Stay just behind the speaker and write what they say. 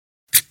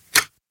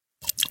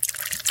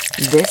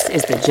This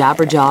is the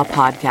Jabberjaw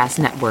Podcast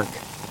Network.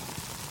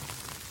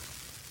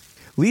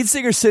 Lead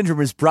Singer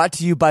Syndrome is brought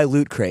to you by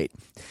Loot Crate.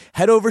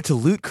 Head over to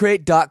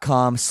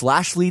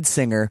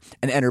lootcrate.com/leadsinger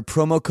and enter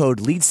promo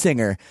code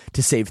LEADSINGER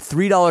to save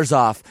 $3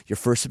 off your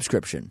first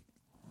subscription.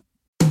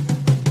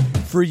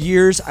 For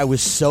years, I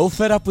was so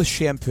fed up with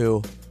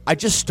shampoo, I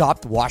just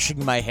stopped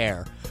washing my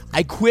hair.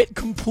 I quit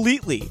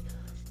completely.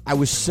 I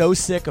was so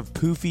sick of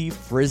poofy,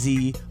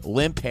 frizzy,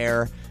 limp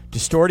hair,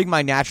 distorting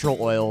my natural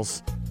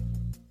oils.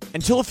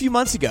 Until a few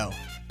months ago,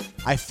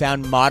 I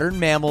found Modern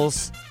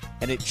Mammals,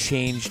 and it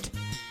changed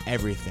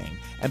everything.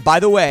 And by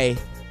the way,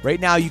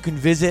 right now you can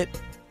visit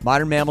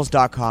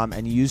modernmammals.com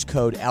and use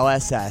code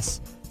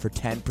LSS for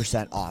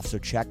 10% off. So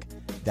check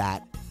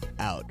that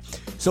out.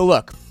 So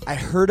look, I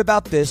heard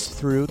about this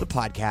through the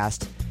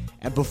podcast,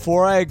 and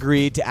before I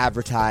agreed to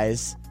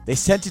advertise, they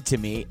sent it to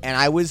me, and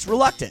I was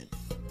reluctant.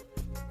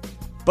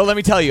 But let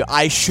me tell you,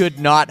 I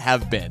should not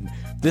have been.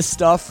 This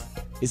stuff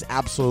is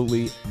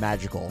absolutely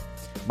magical.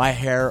 My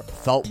hair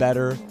felt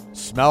better,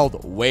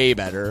 smelled way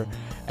better,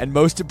 and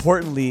most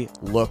importantly,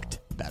 looked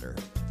better.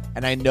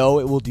 And I know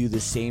it will do the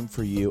same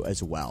for you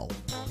as well.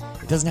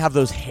 It doesn't have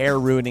those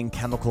hair-ruining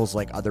chemicals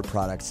like other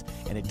products,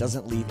 and it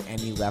doesn't leave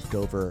any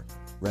leftover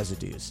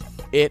residues.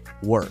 It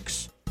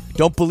works.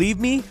 Don't believe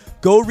me?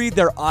 Go read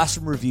their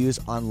awesome reviews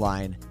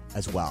online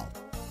as well.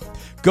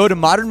 Go to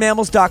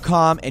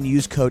modernmammals.com and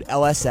use code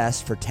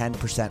LSS for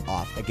 10%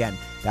 off. Again,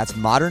 that's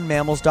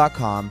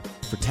modernmammals.com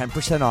for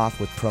 10% off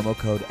with promo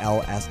code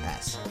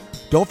LSS.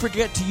 Don't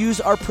forget to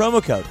use our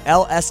promo code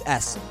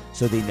LSS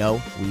so they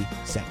know we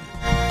sent you.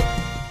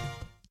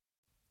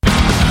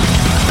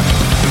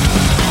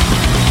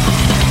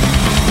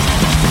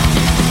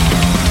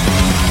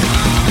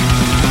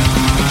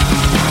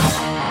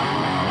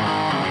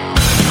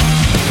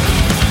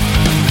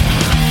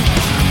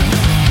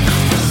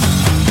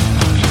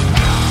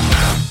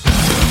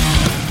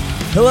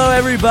 Hello,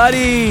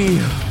 everybody.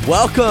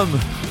 Welcome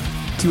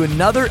to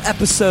another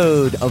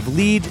episode of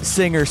Lead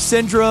Singer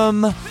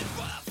Syndrome.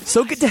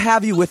 So good to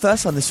have you with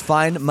us on this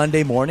fine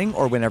Monday morning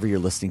or whenever you're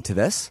listening to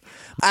this.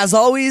 As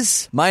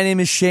always, my name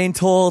is Shane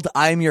Told.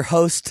 I am your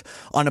host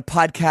on a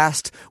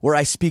podcast where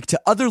I speak to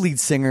other lead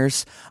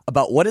singers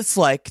about what it's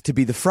like to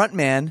be the front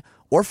man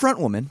or front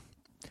woman,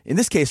 in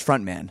this case,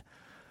 front man,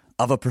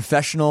 of a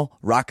professional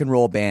rock and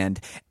roll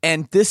band.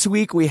 And this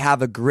week we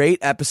have a great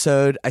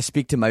episode. I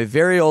speak to my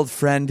very old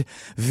friend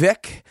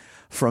Vic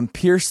from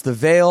Pierce the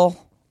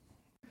Veil.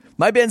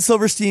 My band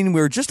Silverstein,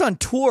 we were just on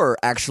tour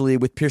actually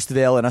with Pierce the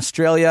Veil in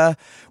Australia.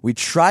 We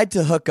tried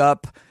to hook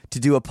up to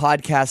do a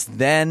podcast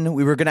then.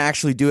 We were going to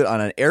actually do it on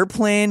an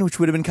airplane, which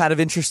would have been kind of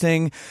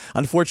interesting.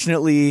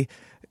 Unfortunately,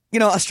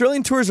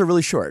 Australian tours are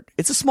really short.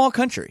 It's a small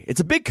country. It's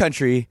a big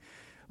country,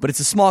 but it's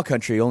a small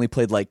country. Only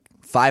played like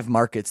 5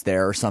 markets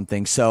there or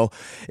something. So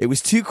it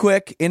was too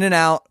quick, in and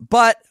out.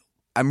 But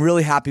I'm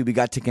really happy we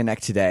got to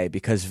connect today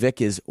because Vic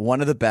is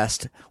one of the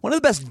best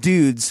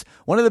dudes,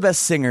 one of the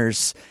best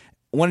singers,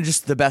 one of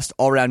just the best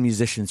all-around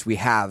musicians we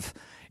have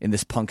in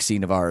this punk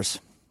scene of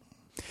ours.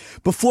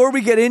 Before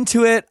we get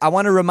into it, I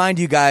want to remind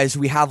you guys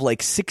we have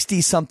like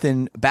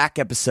 60-something back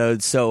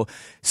episodes. So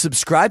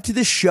subscribe to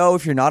this show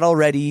if you're not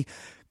already.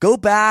 Go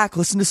back,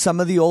 listen to some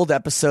of the old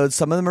episodes.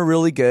 Some of them are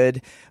really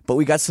good, but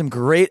we got some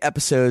great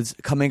episodes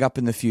coming up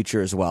in the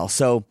future as well.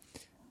 So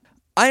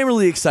I am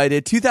really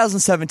excited.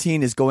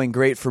 2017 is going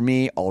great for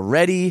me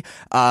already.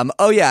 I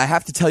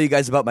have to tell you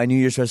guys about my New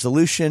Year's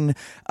resolution.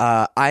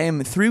 I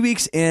am 3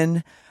 weeks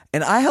in,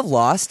 and I have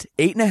lost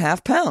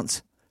 8.5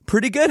 pounds.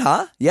 Pretty good,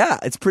 huh? Yeah,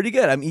 it's pretty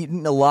good. I'm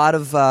eating a lot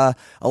of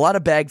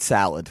bagged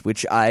salad,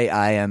 which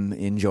I am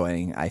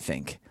enjoying, I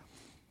think.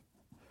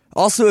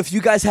 Also, if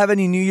you guys have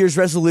any New Year's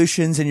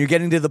resolutions and you're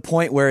getting to the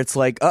point where it's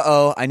like,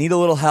 I need a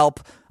little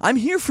help, I'm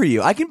here for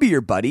you. I can be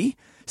your buddy.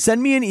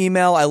 Send me an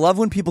email. I love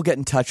when people get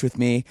in touch with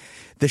me.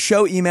 The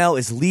show email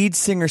is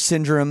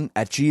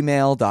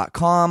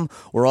leadsingersyndrome@gmail.com.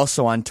 We're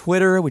also on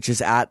Twitter, which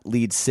is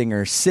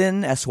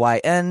 @leadsingersyn,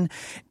 SYN.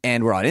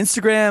 And we're on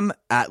Instagram,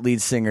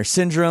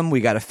 @leadsingersyndrome. We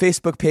got a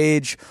Facebook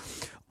page,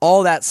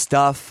 all that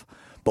stuff.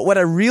 But what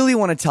I really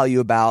want to tell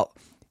you about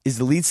is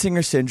the Lead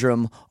Singer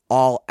Syndrome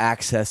All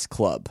Access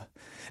Club.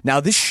 Now,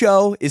 this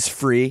show is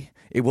free.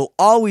 It will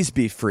always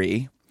be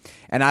free.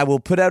 And I will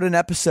put out an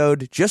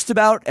episode just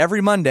about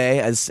every Monday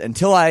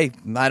until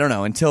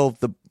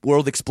the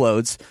world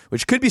explodes,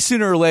 which could be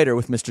sooner or later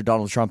with Mr.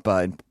 Donald Trump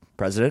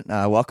president.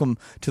 Welcome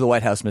to the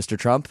White House, Mr.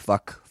 Trump.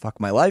 Fuck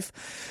my life.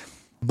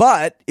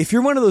 But if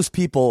you're one of those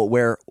people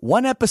where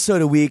one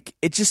episode a week,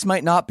 it just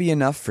might not be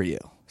enough for you.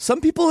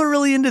 Some people are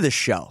really into this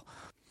show.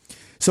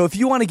 So if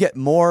you want to get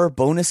more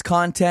bonus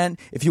content,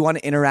 if you want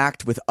to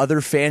interact with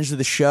other fans of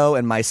the show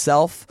and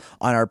myself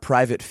on our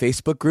private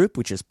Facebook group,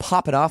 which is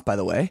popping off, by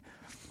the way,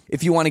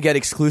 if you want to get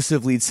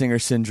exclusive Lead Singer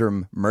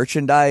Syndrome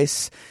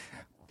merchandise,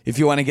 if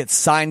you want to get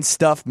signed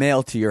stuff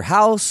mailed to your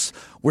house,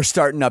 we're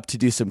starting up to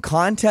do some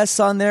contests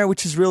on there,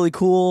 which is really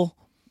cool.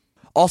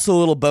 Also a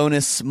little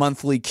bonus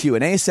monthly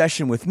Q&A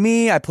session with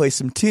me. I play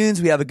some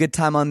tunes. We have a good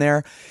time on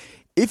there.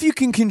 If you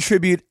can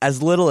contribute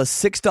as little as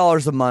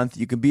 $6 a month,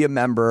 you can be a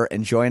member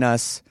and join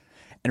us.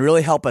 and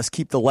really help us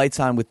keep the lights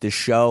on with this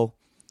show.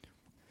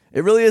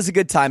 It really is a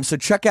good time. So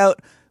check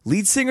out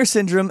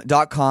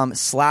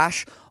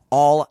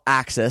leadsingersyndrome.com/all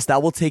access.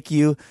 That will take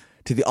you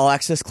to the All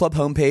Access Club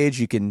homepage.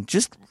 You can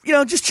just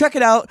check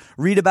it out,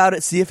 read about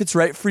it, see if it's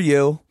right for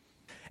you.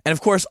 And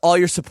of course, all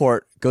your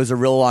support goes a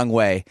real long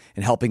way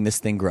in helping this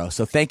thing grow.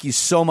 So thank you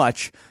so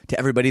much to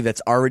everybody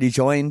that's already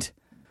joined.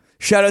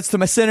 Shout outs to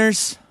my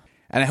sinners,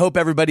 and I hope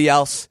everybody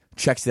else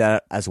checks that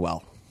out as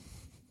well.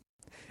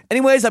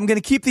 Anyways, I'm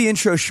going to keep the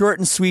intro short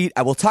and sweet.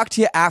 I will talk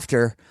to you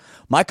after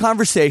my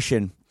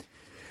conversation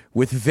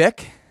with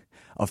Vic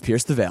of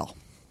Pierce the Veil.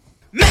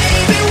 Maybe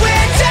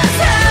we're just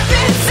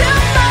having too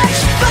much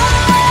fun.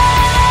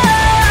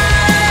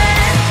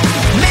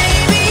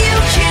 Maybe you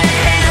can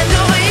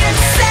handle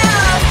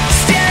yourself,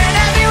 staring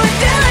at me with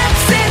your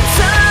lips and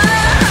tongue.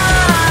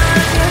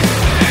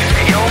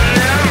 You'll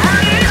never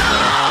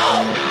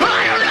know.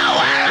 I don't know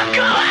where I'm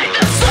going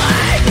to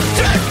sleep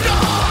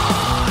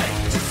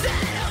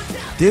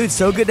tonight. Dude,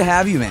 so good to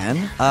have you, man.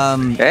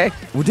 Hey.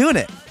 We're doing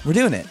it.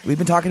 We've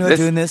been talking about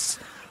doing this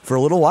for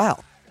a little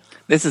while.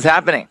 This is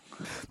happening.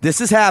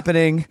 This is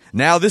happening.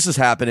 Now this is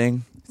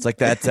happening. It's like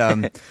that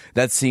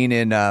that scene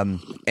in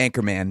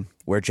Anchorman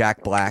where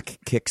Jack Black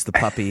kicks the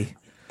puppy.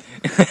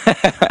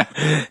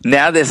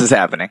 Now this is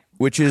happening.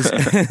 Which is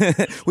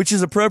which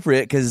is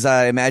appropriate because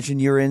I imagine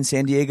you're in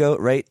San Diego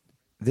right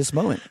this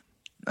moment.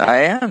 I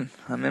am.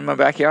 I'm in my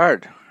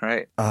backyard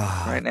right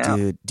now.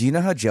 Dude, do you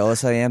know how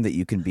jealous I am that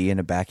you can be in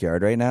a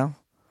backyard right now?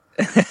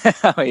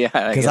 Oh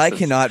yeah, Because I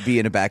cannot be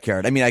in a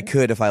backyard. I mean, I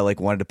could if I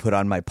wanted to put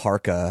on my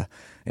parka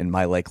and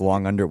my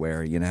long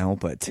underwear,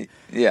 but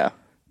yeah.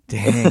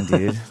 dang,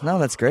 dude. No,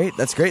 that's great.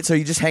 That's great. So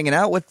you just hanging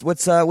out with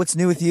what's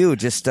new with you,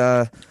 just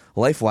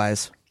life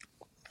wise?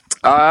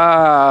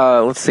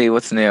 Let's see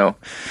what's new.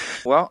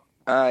 Well,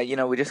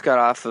 we just got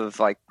off of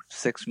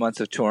 6 months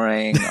of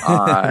touring,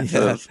 off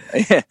of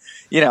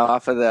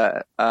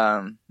the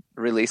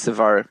release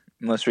of our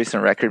most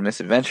recent record,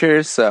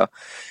 Misadventures. So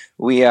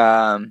we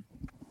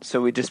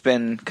just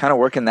been kind of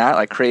working that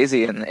like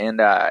crazy, and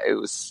it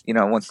was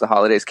once the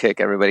holidays kick,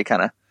 everybody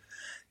kind of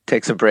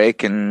takes a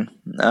break and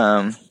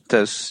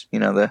does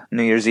the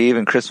New Year's Eve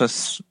and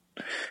Christmas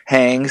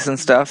hangs and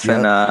stuff,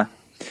 yep.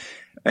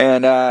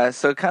 and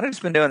so kind of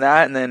just been doing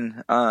that, and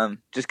then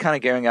just kind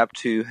of gearing up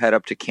to head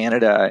up to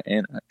Canada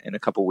in a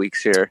couple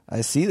weeks here.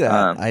 I see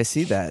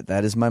that.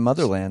 That is my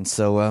motherland.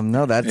 So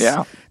no,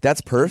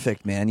 that's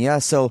perfect, man. Yeah.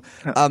 So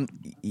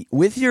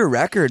with your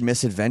record,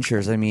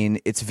 Misadventures, I mean,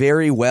 it's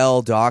very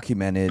well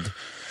documented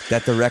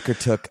that the record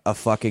took a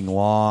fucking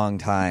long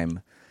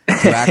time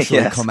to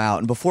actually Yes. come out.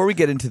 And before we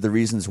get into the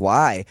reasons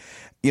why,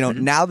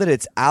 now that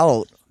it's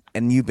out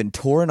and you've been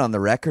touring on the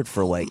record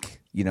for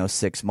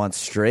 6 months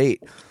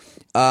straight,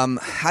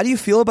 how do you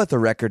feel about the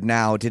record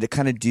now? Did it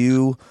kind of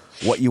do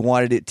what you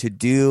wanted it to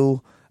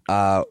do?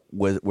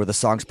 Were the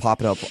songs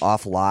popping up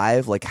off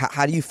live?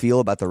 How do you feel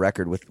about the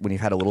record when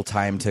you've had a little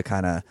time to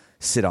kind of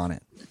sit on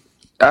it?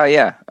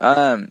 Yeah.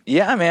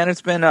 Yeah, man,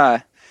 it's been,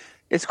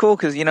 it's cool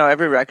because,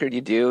 every record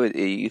you do,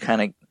 you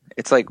kind of,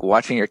 it's like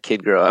watching your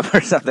kid grow up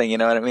or something, you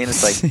know what I mean?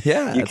 It's like,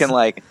 yeah, you can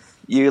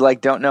you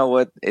don't know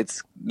what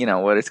it's,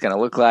 what it's going to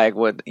look like,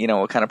 what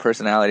kind of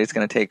personality it's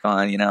going to take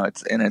on,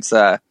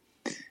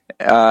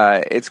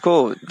 it's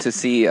cool to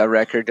see a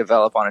record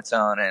develop on its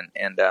own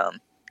and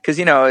cause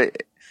you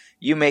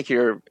make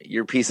your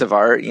piece of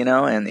art,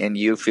 and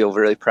you feel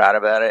really proud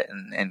about it.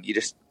 And you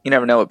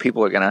never know what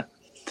people are going to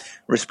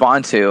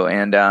respond to.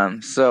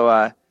 And,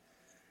 so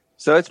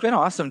it's been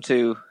awesome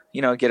to,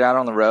 get out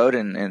on the road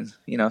and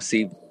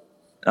see,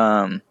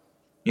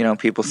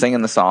 people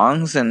singing the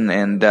songs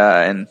and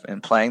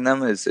playing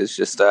them is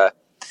just,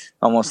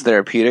 almost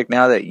therapeutic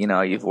now that,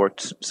 you've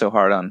worked so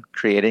hard on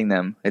creating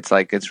them. It's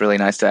it's really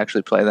nice to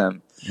actually play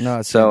them. No,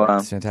 it's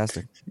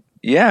fantastic.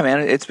 Yeah, man,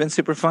 it's been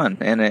super fun.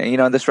 And,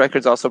 this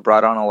record's also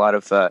brought on a lot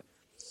of,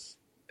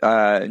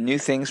 new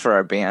things for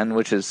our band,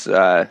 which is,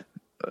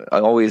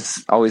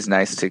 always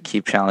nice to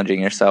keep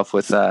challenging yourself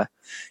with, this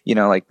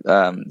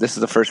is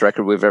the first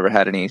record we've ever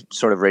had any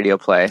sort of radio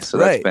play. So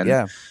that's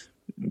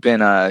been,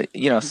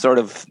 sort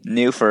of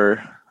new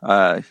for,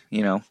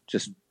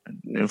 just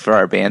for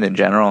our band in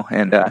general.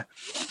 And,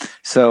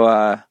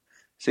 so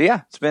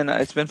yeah,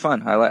 it's been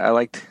fun. I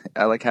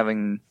like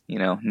having,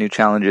 new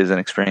challenges and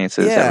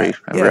experiences every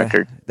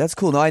record. That's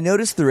cool. No, I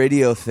noticed the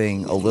radio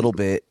thing a little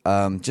bit,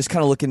 just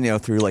kind of looking,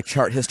 through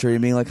chart history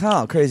and being like,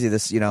 oh, crazy.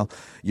 This,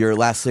 your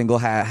last single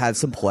had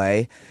some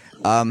play.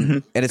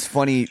 And it's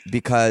funny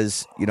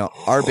because,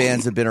 our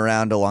bands have been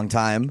around a long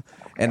time,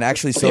 and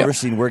actually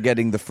Silverstein, we're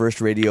getting the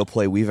first radio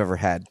play we've ever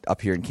had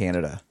up here in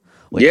Canada.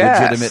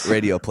 Legitimate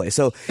radio play.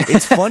 So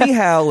it's funny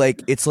how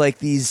it's like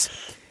these,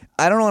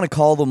 I don't want to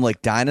call them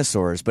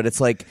dinosaurs, but it's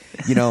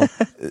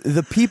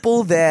the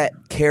people that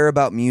care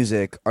about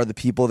music are the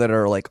people that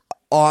are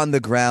on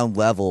the ground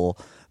level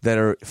that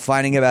are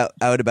finding out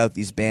about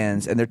these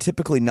bands, and they're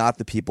typically not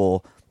the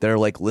people that are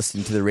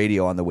listening to the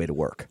radio on the way to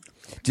work.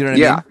 Do you know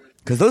what I mean?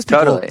 Because those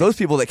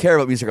people that care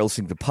about music are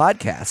listening to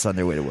podcasts on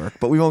their way to work,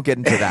 but we won't get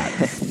into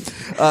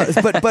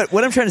that. But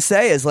what I'm trying to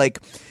say is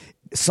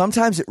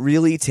sometimes it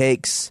really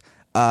takes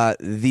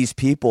these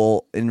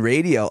people in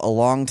radio a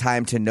long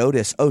time to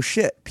notice, oh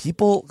shit,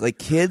 people like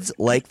kids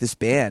like this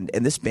band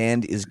and this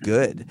band is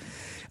good.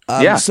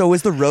 So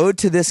was the road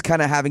to this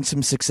kind of having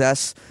some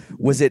success,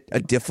 was it a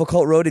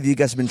difficult road? Have you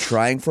guys been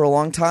trying for a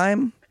long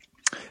time?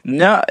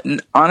 No,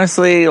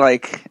 honestly,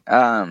 like,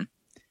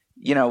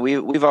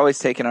 we've always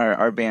taken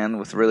our band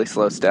with really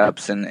slow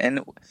steps,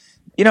 and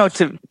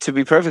to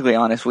be perfectly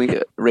honest,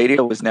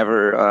 radio was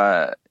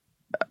never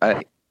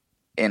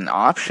an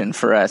option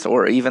for us,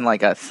 or even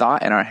like a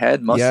thought in our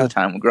head most of the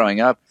time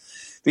growing up,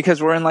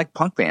 because we're in like a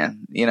punk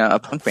band,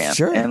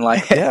 Sure. and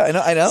like I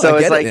know. So I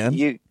it's get like it,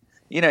 man.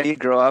 you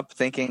grow up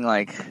thinking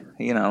like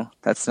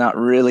that's not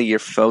really your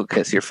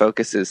focus. Your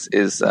focus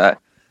is the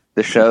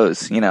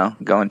shows,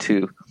 going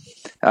to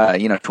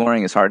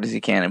touring as hard as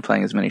you can and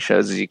playing as many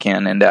shows as you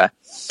can, and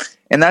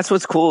that's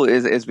what's cool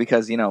is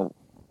because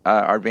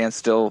our band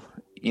still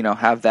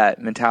have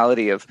that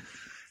mentality of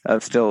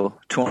still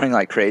touring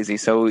like crazy.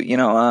 So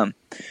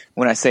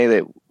when I say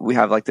that we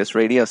have like this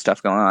radio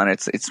stuff going on,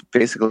 it's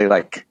basically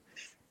like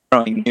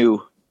throwing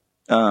new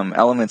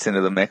elements into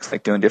the mix,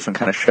 like doing different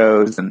kind of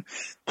shows and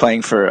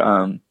playing for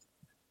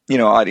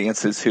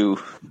audiences who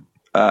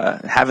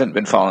haven't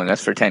been following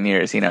us for 10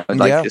 years,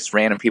 just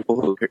random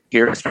people who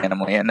hear us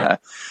randomly. And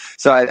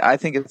so I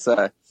think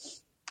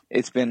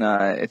it's been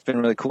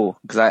really cool,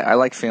 because I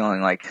like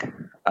feeling like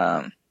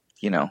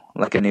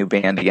like a new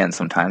band again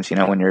sometimes,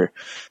 when you're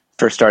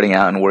first starting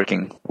out and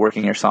working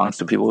your songs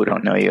to people who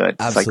don't know you. It's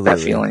Absolutely. like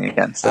that feeling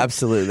again. So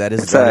Absolutely. That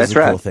is it's a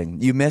cool rad. thing.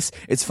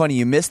 It's funny,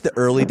 you miss the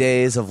early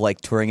days of like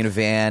touring in a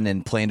van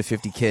and playing to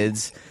 50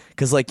 kids,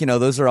 because like,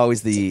 those are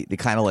always the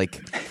kind of like,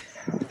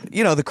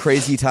 the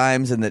crazy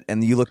times,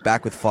 and you look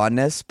back with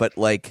fondness, but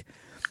like,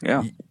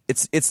 Yeah.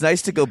 It's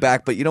nice to go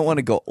back, but you don't want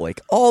to go like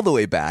all the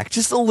way back,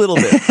 just a little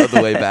bit of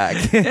the way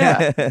back.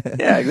 Yeah,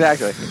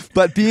 exactly.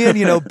 But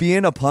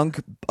being a punk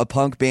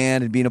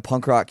band and being a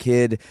punk rock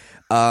kid,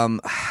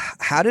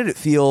 how did it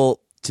feel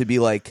to be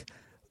like,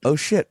 oh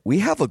shit, we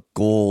have a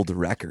gold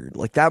record?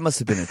 Like, that must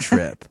have been a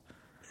trip.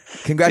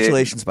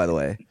 Congratulations, by the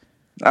way.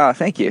 Oh,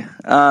 thank you.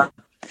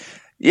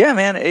 Yeah,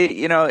 man.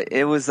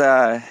 It was.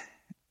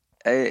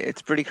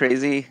 It's pretty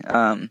crazy.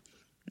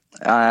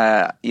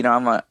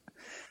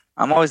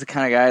 I'm always the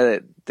kind of guy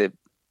that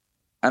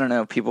I don't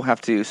know. People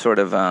have to sort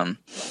of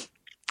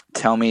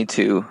tell me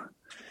to.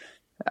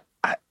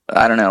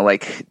 I don't know,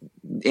 like,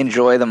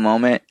 enjoy the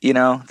moment.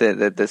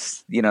 That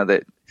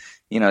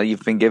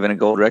you've been given a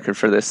gold record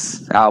for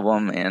this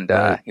album, and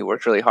Right. you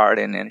worked really hard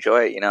and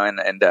enjoy it.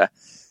 And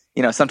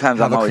sometimes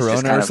Have I'm a always Corona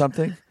just kind or of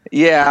something.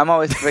 Yeah, I'm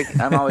always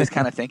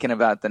kind of thinking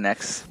about the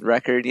next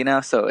record,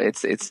 So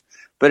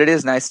but it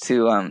is nice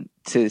to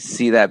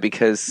see that,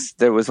 because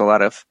there was a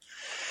lot of,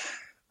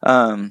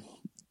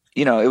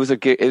 it was a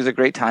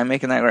great time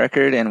making that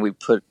record, and we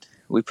put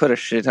a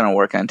shit ton of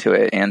work into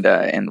it,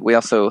 and we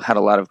also had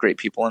a lot of great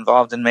people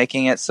involved in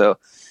making it. So,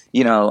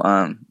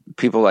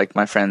 people like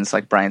my friends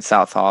like Brian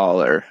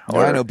Southall or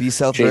I know B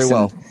South Jason, very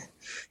well.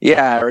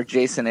 Yeah, or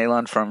Jason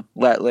Alon from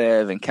Let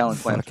Live, and Kellen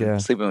Flynn from yeah.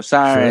 Sleeping with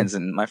Sirens,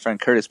 and my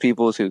friend Curtis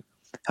Peoples, who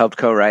helped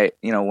co-write,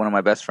 one of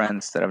my best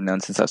friends that I've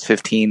known since I was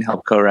 15,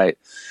 helped co-write,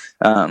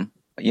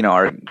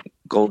 our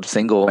gold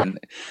single. And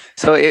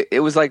so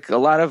it was like a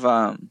lot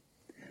of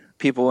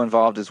people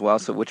involved as well,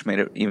 so which made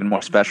it even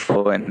more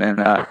special.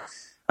 And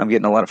I'm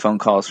getting a lot of phone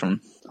calls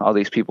from all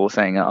these people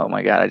saying, oh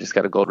my God, I just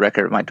got a gold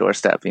record at my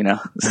doorstep, So,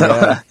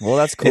 Yeah. Well,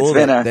 that's cool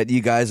been that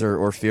you guys are,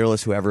 or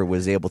Fearless, whoever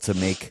was able to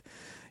make,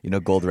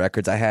 gold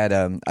records. I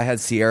had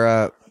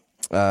Sierra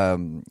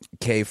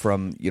K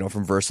from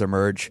Versa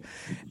Merge,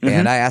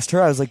 and I asked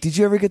her, I was like, did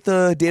you ever get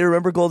the Day to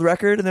Remember gold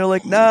record? And they're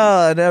like, no,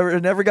 I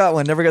never got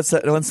one, never got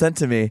one sent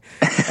to me.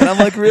 And I'm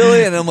like,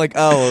 really? And I'm like,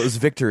 oh, it was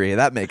Victory.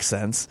 That makes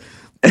sense.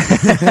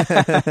 This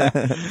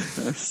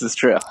is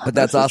true. But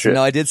that's This is awesome. true.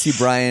 No, I did see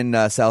Brian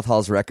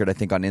Southall's record, I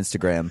think, on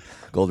Instagram,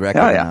 gold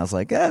record, Oh, yeah. and I was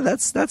like, yeah,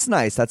 that's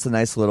nice. That's a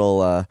nice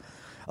little a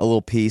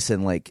little piece,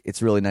 and like,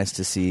 it's really nice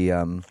to see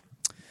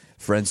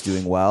friends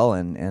doing well,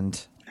 and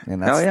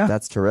that's yeah.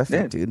 that's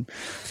terrific, Yeah. dude.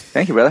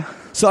 Thank you, brother.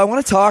 So I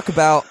want to talk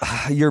about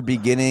your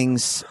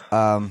beginnings.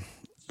 You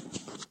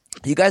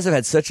guys have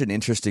had such an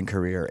interesting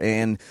career,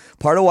 and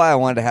part of why I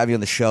wanted to have you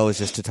on the show is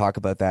just to talk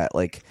about that,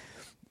 like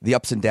the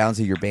ups and downs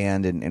of your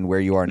band and where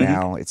you are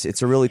now.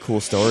 It's a really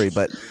cool story.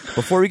 But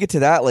before we get to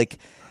that, like,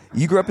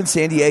 you grew up in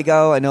San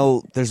Diego. I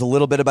know there's a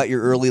little bit about your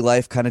early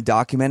life kind of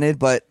documented,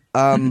 but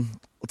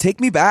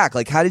take me back.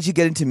 Like, how did you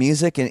get into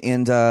music?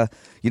 And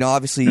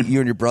obviously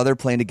you and your brother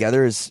playing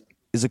together is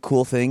a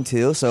cool thing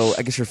too. So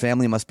I guess your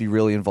family must be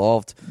really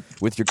involved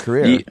with your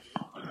career.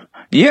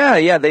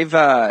 Yeah. They've,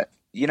 I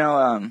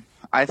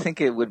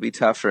think it would be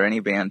tough for any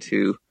band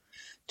to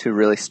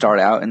really start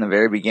out in the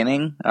very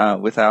beginning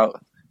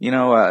without,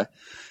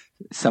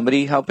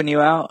 somebody helping you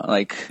out.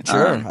 Like,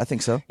 Sure, I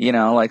think so.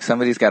 Like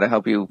somebody's got to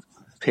help you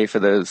pay for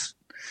those,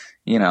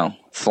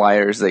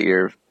 flyers that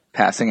you're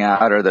passing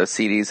out, or those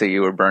CDs that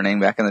you were burning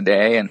back in the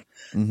day. And,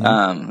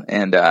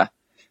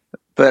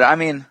 but I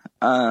mean,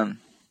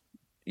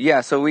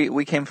 yeah, so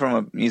we came from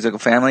a musical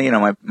family. You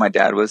know, my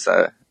dad was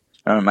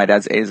my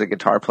dad's a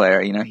guitar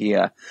player. You know, he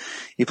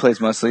plays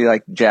mostly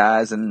like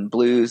jazz and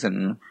blues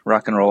and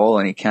rock and roll,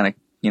 and he kind of,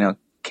 you know,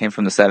 came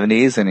from the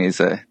 70s, and he's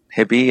a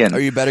hippie. And Are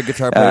you a better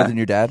guitar player than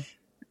your dad?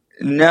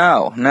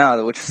 No,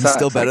 which sucks. He's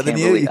still better than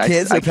you? You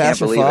can't surpass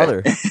your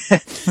father.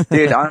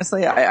 Dude,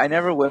 honestly, I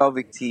never will,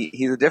 because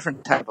he's a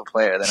different type of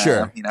player than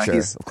I am. You know, sure,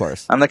 of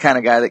course. I'm the kind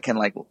of guy that can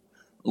like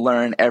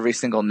learn every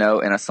single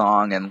note in a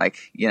song and like,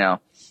 you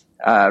know,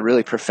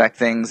 really perfect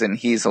things, and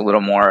he's a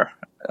little more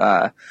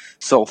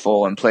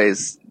soulful and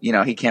plays, you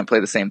know, he can't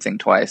play the same thing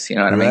twice, you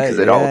know what I mean? Because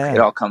it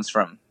all comes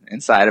from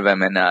inside of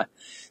him. And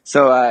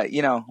so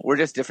you know, we're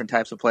just different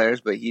types of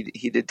players, but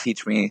he did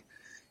teach me,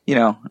 you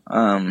know,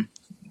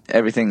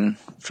 everything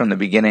from the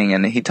beginning,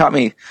 and he taught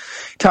me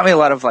a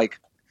lot of like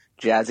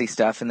jazzy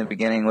stuff in the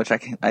beginning, which I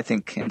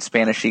think in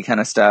Spanishy kind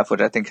of stuff,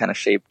 which I think kind of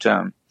shaped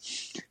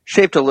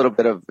a little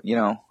bit of, you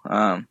know,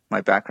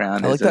 my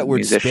background. I like as that a word,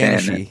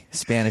 musician.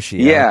 Spanishy.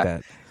 Yeah. I like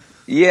that.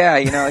 Yeah,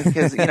 you know,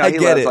 because, you know, he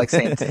get loved it. like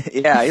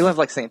he loved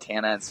like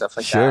Santana and stuff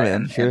like Sure, that. man,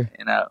 And, sure.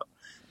 And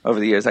over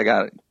the years, I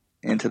got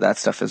into that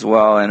stuff as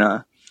well.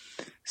 And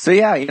so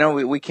yeah, you know,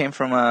 we came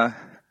from a,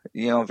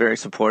 you know, very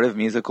supportive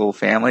musical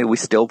family. We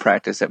still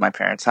practice at my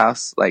parents'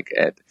 house. Like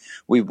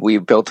we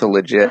built a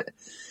legit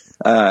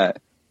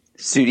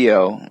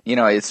studio. You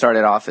know, it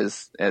started off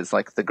as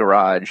like the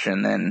garage,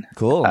 and then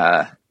Cool.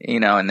 you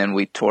know, and then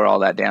we tore all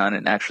that down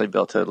and actually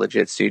built a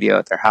legit studio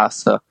at their house.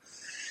 So,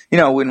 you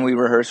know, when we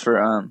rehearse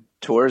for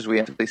tours, we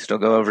actually still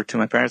go over to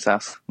my parents'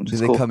 house, which Do is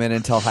they cool. come in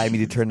and tell Jaime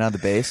to turn down the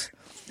bass?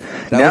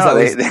 That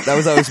No,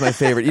 was always my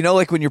favorite. You know,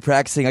 like when you're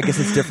practicing, I guess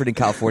it's different in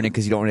California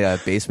because you don't really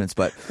have basements,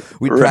 but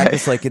we'd Right.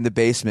 practice like in the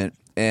basement,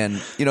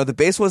 and you know, the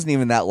bass wasn't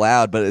even that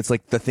loud, but it's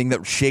like the thing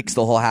that shakes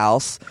the whole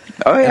house.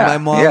 Oh yeah,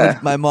 And yeah.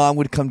 my mom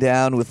would come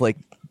down with like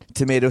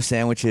tomato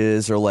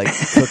sandwiches or like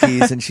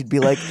cookies, and she'd be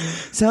like,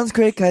 "Sounds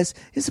great, guys.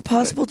 Is it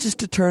possible just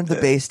to turn the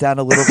bass down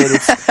a little bit?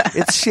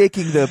 It's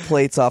shaking the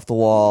plates off the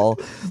wall."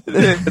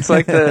 It's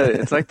like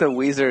the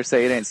Weezer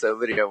 "Say It Ain't So"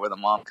 video where the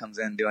mom comes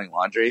in doing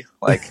laundry,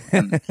 like,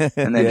 and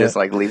then Yeah. just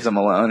like leaves them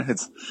alone.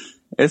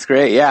 It's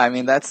great. Yeah, I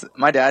mean, that's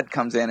my dad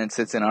comes in and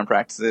sits in on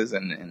practices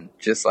and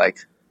just like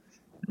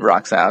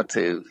rocks out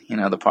to, you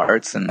know, the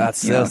parts, and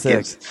That's you know,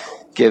 so sick.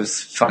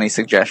 gives funny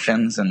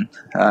suggestions, and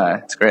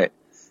it's great.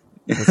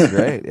 That's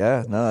great.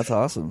 Yeah, no, that's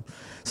awesome.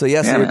 So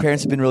yeah, so Yeah, your man.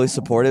 parents have been really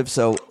supportive.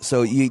 So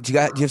do you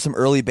have some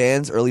early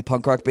bands, early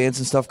punk rock bands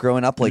and stuff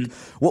growing up? Like,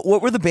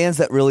 what were the bands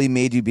that really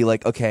made you be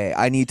like, okay,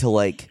 I need to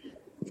like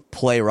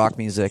play rock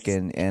music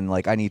and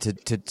like I need to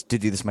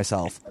do this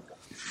myself?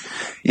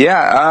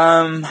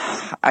 Yeah,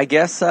 I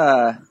guess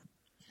I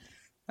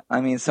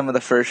mean, some of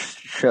the first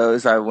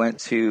shows I went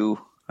to,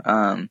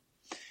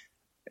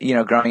 you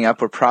know, growing up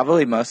were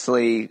probably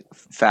mostly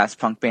fast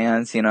punk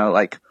bands, you know,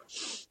 like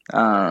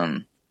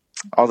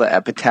all the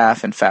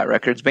Epitaph and Fat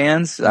Records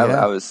bands. Yeah.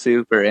 I was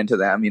super into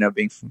them, you know,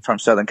 being from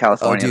Southern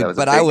California. Oh, dude, that was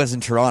but I was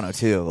in Toronto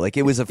too. Like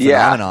it was a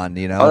phenomenon,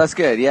 you know. Oh, that's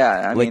good. Yeah,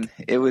 I Like- mean,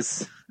 it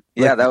was.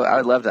 Yeah,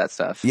 I love that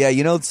stuff. Yeah,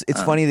 you know, it's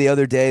funny. The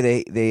other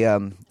day, they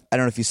I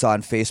don't know if you saw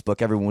on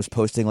Facebook, everyone was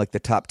posting like the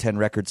top 10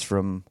 records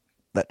from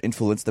that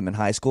influenced them in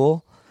high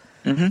school.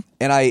 Mm-hmm.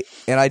 And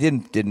I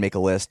didn't make a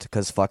list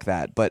because fuck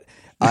that. But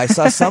I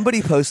saw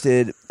somebody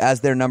posted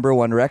as their number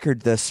one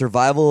record the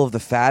Survival of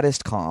the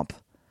Fattest comp.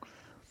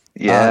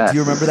 Yeah. Do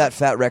you remember that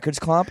Fat Records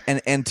comp?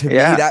 And to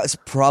Yeah. me, that was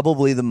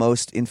probably the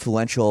most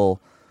influential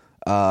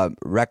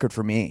record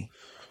for me.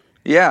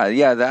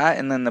 Yeah, that,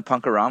 and then the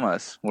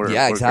Punkaramas were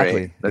Yeah, were exactly,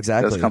 great.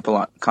 exactly.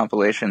 Those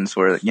compilations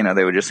where, you know,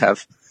 they would just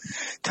have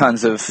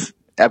tons of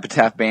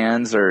Epitaph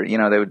bands, or, you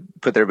know, they would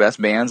put their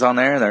best bands on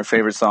there, their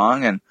favorite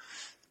song, and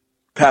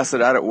pass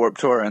it out at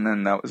Warped Tour, and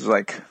then that was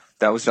like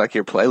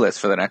your playlist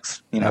for the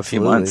next, you know,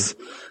 Absolutely. few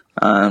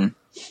months.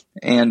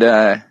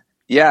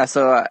 Yeah,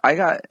 so I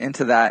got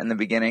into that in the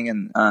beginning,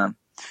 and I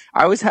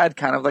always had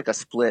kind of like a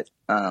split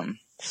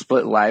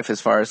life as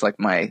far as like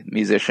my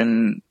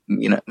musician,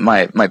 you know,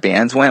 my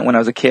bands went. When I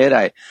was a kid,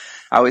 I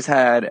always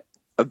had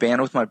a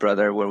band with my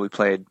brother where we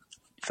played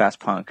fast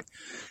punk,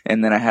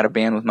 and then I had a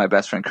band with my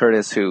best friend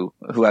Curtis, who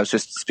I was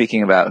just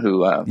speaking about,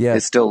 who Yeah.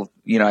 is still,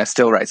 you know, I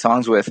still write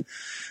songs with.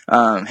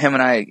 Him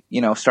and I, you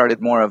know, started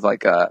more of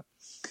like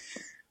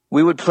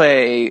we would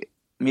play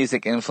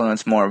music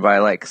influenced more by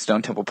like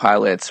Stone Temple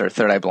Pilots or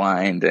Third Eye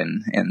Blind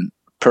and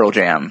Pearl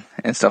Jam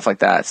and stuff like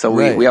that. So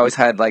Right. we always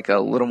had like a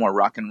little more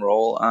rock and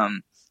roll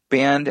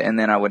band, and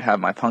then I would have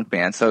my punk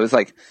band. So it was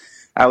like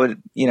I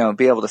would, you know,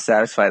 be able to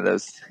satisfy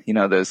those, you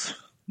know, those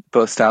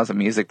both styles of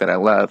music that I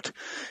loved.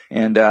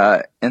 And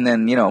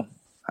then, you know,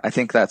 I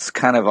think that's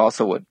kind of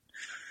also what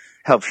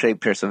helped shape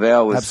Pierce of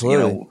Veil was,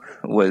 Absolutely. you know,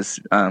 was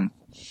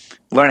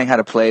learning how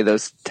to play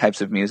those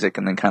types of music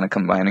and then kind of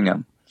combining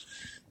them.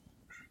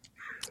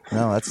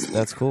 No,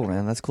 that's cool,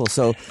 man. That's cool.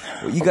 So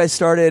you guys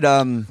started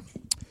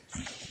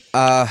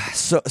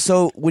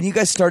so when you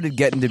guys started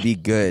getting to be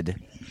good,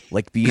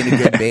 like being a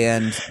good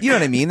band, you know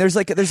what I mean? There's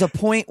a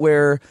point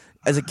where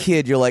as a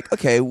kid, you're like,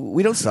 okay,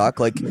 we don't suck.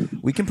 Like,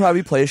 we can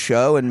probably play a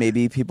show and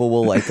maybe people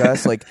will like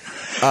us. Like,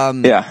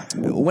 Yeah.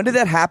 when did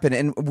that happen?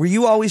 And were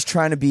you always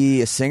trying to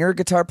be a singer,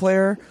 guitar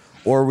player,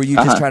 or were you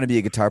just trying to be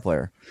a guitar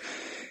player?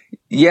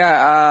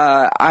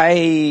 Yeah,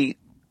 I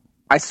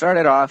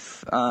started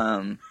off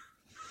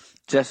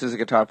just as a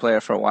guitar player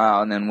for a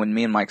while, and then when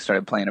me and Mike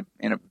started playing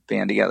in a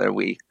band together,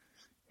 we,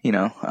 you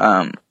know,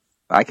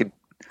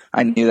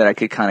 I knew that I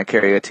could kind of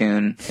carry a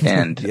tune,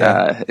 and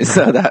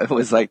so that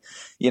was like,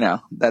 you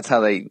know, that's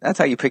how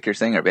you pick your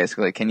singer,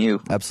 basically. Can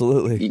you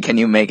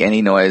make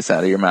any noise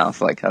out of your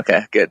mouth? Like,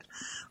 okay, good,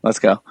 let's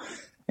go.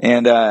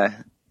 And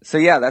so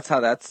yeah, that's how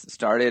that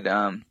started.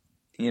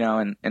 You know,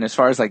 and as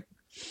far as like,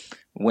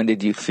 when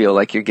did you feel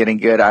like you're getting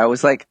good? I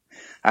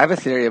have a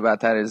theory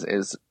about that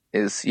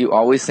is you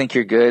always think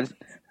you're good,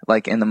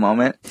 like in the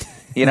moment,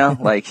 you know,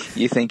 like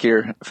you think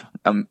you're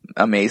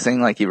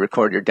amazing, like you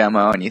record your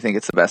demo and you think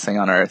it's the best thing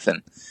on earth.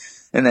 And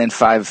then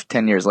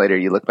 5-10 years later,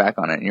 you look back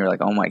on it and you're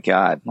like, oh my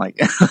God, like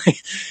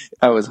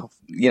I was,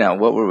 you know,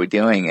 what were we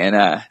doing? And,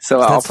 so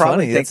That's I'll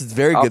probably funny. think, That's a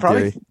very good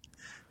theory.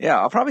 Yeah,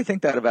 I'll probably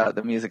think that about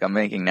the music I'm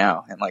making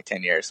now in like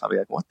 10 years. I'll be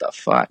like, what the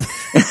fuck?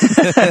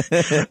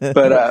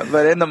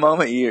 But in the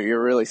moment,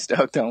 you're really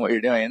stoked on what you're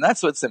doing. And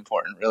that's what's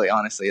important, really,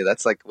 honestly.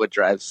 That's like what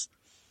drives,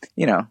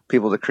 you know,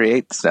 people to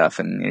create stuff,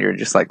 and you're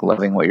just like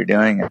loving what you're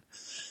doing. And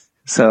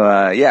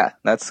so, yeah,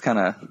 that's kind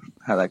of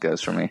how that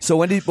goes for me. So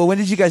when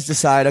did you guys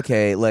decide,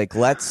 okay, like,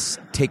 let's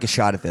take a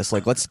shot at this?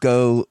 Like, let's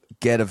go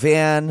get a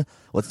van.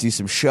 Let's do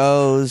some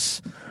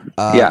shows.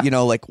 Yeah. You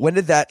know, like, when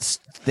did that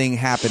thing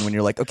happen when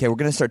you're like, okay, we're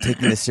going to start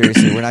taking this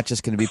seriously. We're not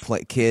just going to be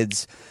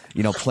kids,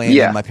 you know, playing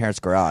in my parents'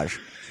 garage.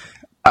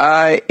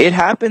 It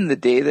happened the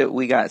day that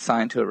we got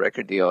signed to a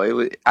record deal.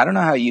 I don't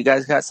know how you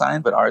guys got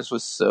signed, but ours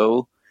was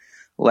so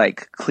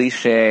like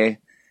cliche.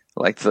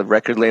 Like, the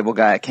record label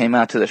guy came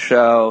out to the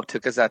show,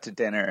 took us out to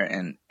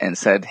dinner, and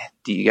said,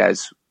 "Do you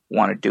guys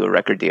want to do a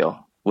record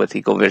deal with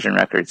Eagle Vision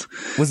Records?"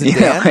 Was it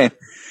Dan?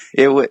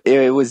 It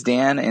was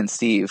Dan and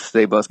Steve.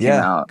 They both came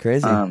out.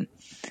 Crazy.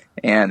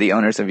 And the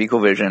owners of Eagle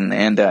Vision,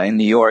 and in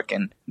New York,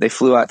 and they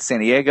flew out to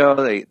San Diego.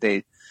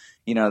 They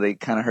you know, they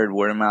kind of heard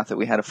word of mouth that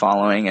we had a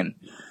following, and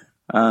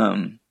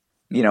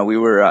you know, we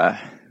were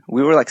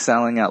like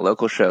selling out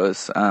local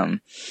shows, and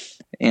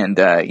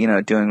you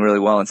know, doing really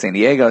well in San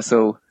Diego.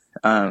 So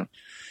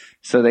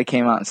they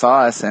came out and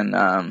saw us, and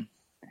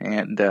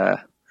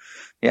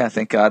yeah,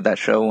 thank God that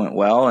show went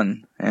well,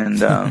 and and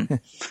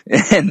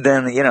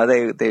then, you know,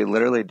 they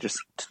literally just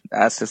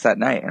asked us that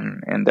night,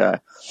 and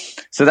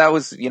so that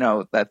was, you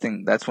know,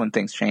 that's when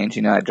things changed.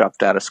 You know, I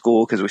dropped out of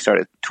school because we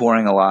started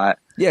touring a lot.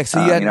 Yeah,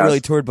 so you hadn't really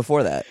toured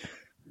before that.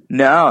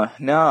 No.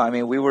 I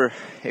mean, we were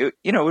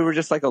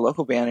just like a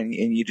local band, and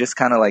you just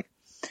kind of like,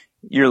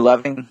 you're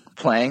loving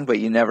playing, but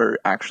you never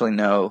actually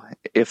know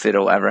if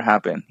it'll ever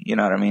happen. You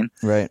know what I mean?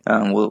 Right.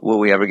 Will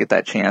we ever get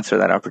that chance or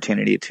that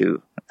opportunity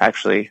to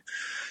actually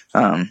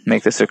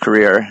make this a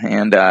career?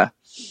 And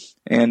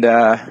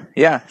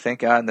yeah, thank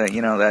God that,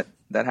 you know,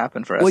 that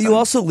happened for us. Well, you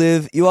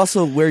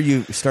also where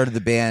you started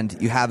the band,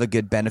 you have a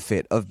good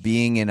benefit of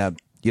being in a,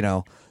 you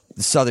know,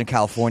 Southern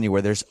California,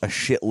 where there's a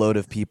shitload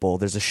of people,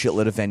 there's a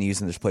shitload of venues,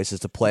 and there's places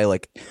to play.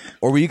 Like,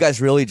 or were you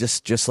guys really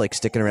just like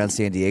sticking around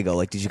San Diego?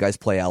 Like, did you guys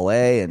play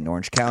LA and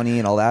Orange County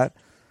and all that?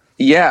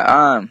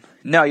 Yeah.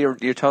 No,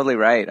 you're totally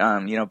right.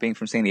 You know, being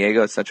from San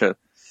Diego, it's such a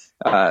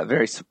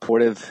very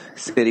supportive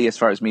city as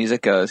far as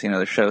music goes. You know,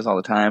 there's shows all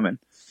the time, and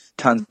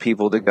tons of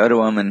people to go to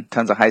them, and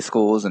tons of high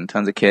schools and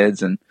tons of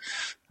kids. And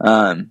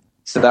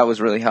so that was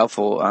really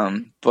helpful.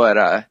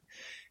 But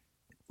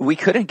we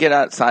couldn't get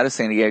outside of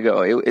San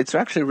Diego. It's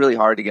actually really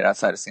hard to get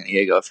outside of San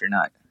Diego if you're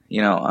not,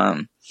 you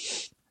know,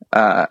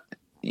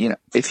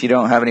 if you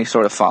don't have any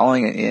sort of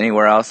following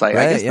anywhere else. Like,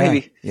 right,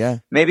 I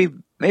guess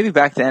maybe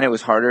back then it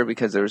was harder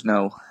because there was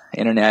no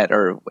internet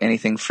or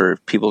anything for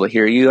people to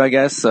hear you, I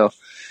guess. So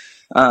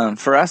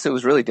for us, it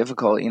was really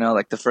difficult. You know,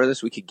 like, the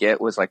furthest we could get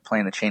was like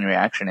playing the Chain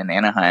Reaction in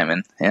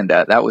Anaheim, and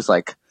that was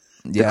like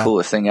the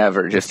coolest thing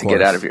ever, just to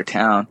get out of your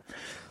town.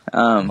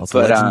 It's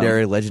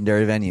a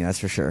legendary venue, that's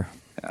for sure.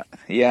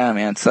 Yeah,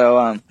 man.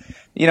 So,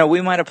 you know,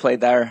 we might have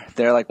played there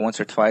like once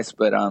or twice,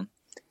 but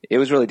it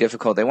was really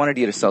difficult. They wanted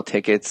you to sell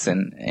tickets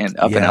and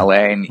up in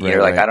LA, and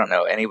you're like, I don't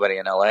know anybody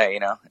in LA,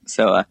 you know.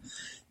 So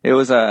it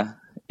was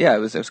it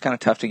was kind of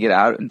tough to get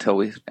out until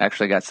we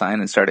actually got signed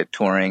and started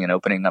touring and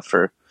opening up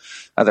for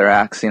other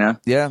acts, you know.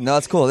 Yeah, no,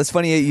 that's cool. It's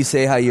funny you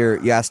say how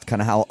you asked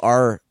kind of how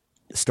our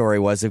story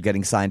was of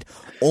getting signed.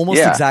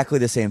 Almost exactly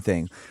the same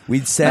thing.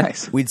 We'd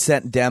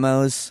sent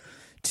demos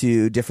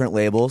to different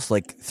labels,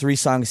 like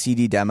 3-song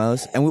CD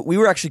demos, and we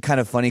were actually kind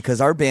of funny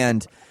because our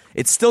band,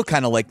 it's still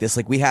kind of like this.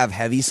 Like, we have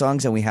heavy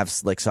songs and we have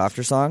like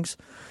softer songs.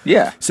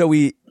 Yeah. So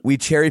we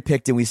cherry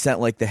picked and we sent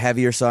like the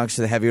heavier songs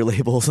to the heavier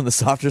labels and the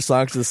softer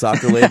songs to the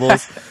softer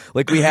labels.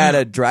 Like, we had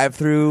a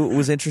Drive-Thru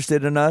was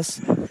interested in us,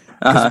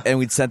 and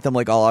we'd sent them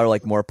like all our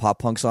like more pop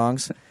punk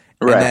songs.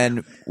 Right. And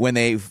then when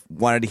they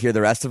wanted to hear the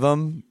rest of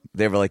them,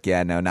 they were like,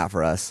 yeah, no, not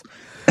for us.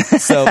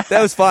 So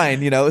that was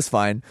fine. You know, it was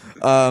fine.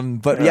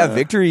 But yeah,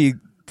 Victory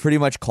pretty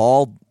much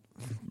called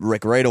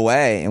like right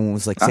away, and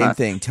was like same Uh-huh.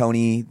 thing.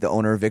 Tony, the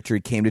owner of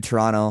Victory, came to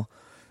Toronto,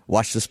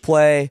 watched us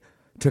play,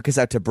 took us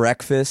out to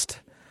breakfast,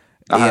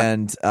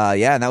 and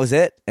and that was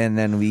it. And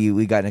then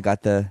we got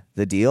the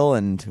deal,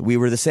 and we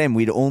were the same.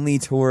 We'd only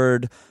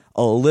toured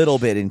a little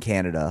bit in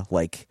Canada,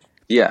 like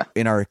Yeah.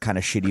 in our kind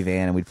of shitty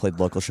van, and we'd played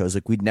local shows.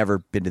 Like we'd never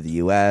been to the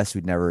U.S.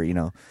 We'd never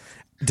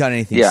done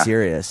anything Yeah.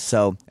 serious.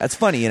 So that's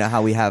funny,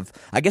 how we have.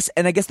 I guess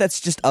that's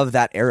just of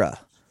that era.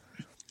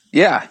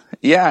 Yeah.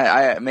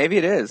 Maybe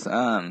it is.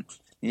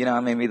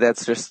 Maybe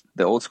that's just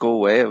the old school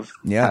way of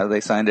how they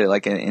signed it,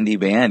 like an indie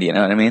band. You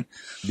know what I mean?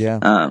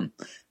 Yeah.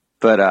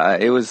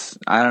 But it was,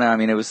 I don't know. I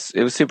mean, it was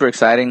super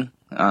exciting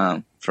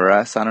for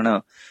us. I don't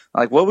know.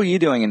 Like, what were you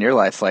doing in your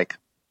life? Like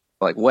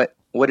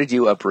what did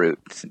you uproot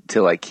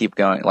to like keep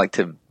going, like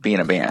to be in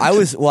a band? I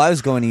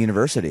was going to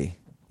university.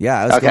 Yeah,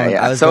 I was Okay, going.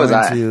 yeah. I was So going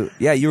was I. to.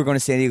 Yeah, you were going to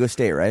San Diego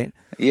State, right?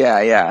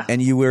 Yeah. And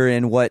you were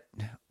in what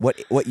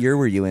year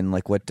were you in?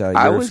 Like what year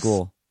of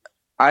school?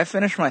 I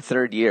finished my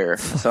third year,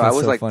 so I That's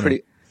was so like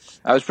funny.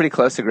 I was pretty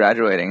close to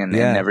graduating and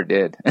never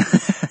did.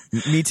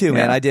 Me too,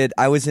 man. Yeah.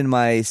 I was in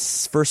my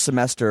first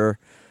semester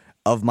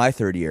of my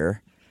third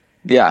year,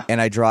 Yeah. and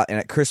and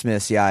at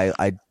Christmas,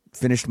 I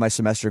finished my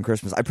semester in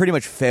Christmas. I pretty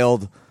much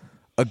failed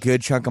a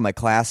good chunk of my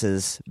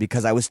classes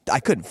because I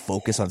couldn't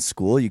focus on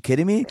school. Are you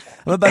kidding me?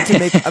 I'm about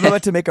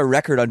to make a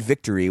record on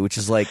Victory, which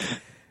is like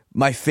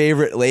my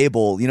favorite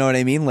label. You know what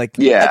I mean? Like,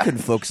 Yeah. I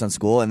couldn't focus on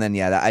school, and then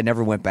I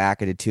never went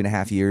back. I did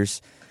 2.5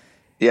 years.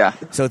 Yeah.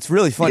 So it's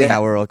really funny Yeah.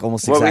 how we're like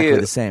almost What were exactly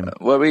you- the same.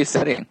 What were you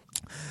studying?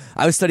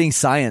 I was studying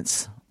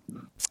science.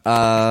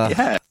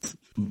 Yeah.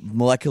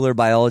 Molecular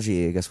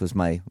biology, I guess, was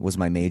my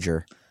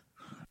major.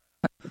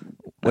 What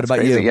That's about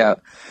crazy. you? Yeah.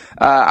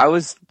 I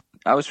was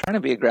trying to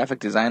be a graphic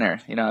designer.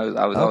 I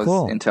was always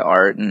cool. into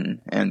art and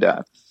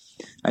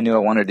I knew I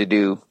wanted to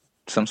do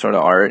some sort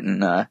of art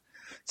and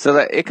so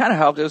that it kind of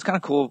helped. It was kind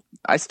of cool.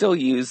 I still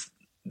use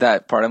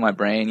that part of my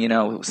brain,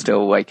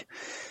 still like,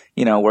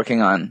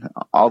 working on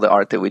all the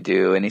art that we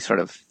do, any sort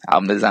of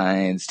album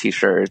designs,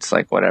 t-shirts,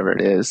 like whatever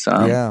it is.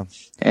 Yeah.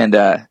 And,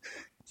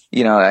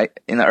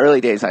 in the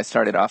early days, I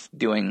started off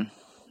doing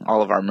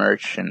all of our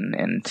merch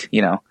and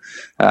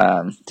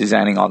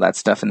designing all that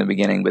stuff in the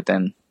beginning. But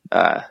then,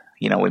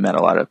 we met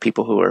a lot of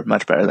people who were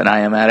much better than I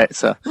am at it.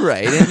 So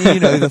Right.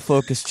 And, the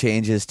focus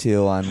changes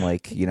too on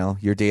like,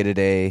 your day to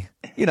day,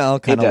 kind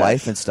of does.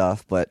 life and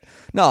stuff. But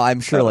no,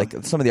 I'm sure like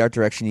some of the art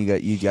direction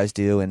you guys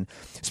do, and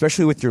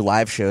especially with your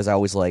live shows, I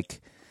always like,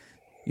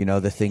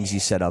 the things you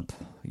set up,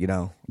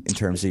 in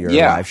terms of your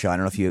Yeah. live show. I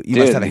don't know if you must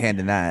Dude. have a hand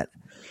in that.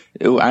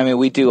 I mean,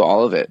 we do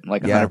all of it,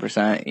 like Yeah.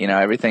 100%.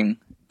 Everything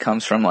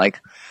comes from like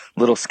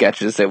little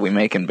sketches that we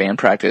make in band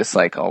practice.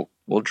 Like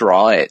we'll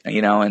draw it, and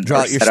Draw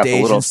or out your set up a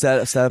stage little, and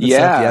set up and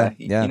yeah, stuff.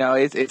 Yeah.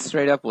 it's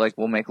straight up like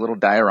we'll make little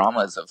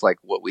dioramas of like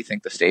what we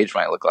think the stage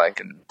might look like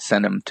and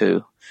send them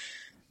to,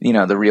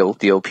 the real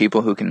deal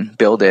people who can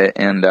build it.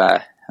 And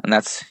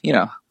that's,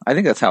 I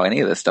think that's how any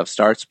of this stuff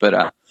starts.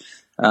 But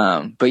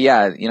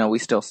yeah, we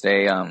still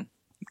stay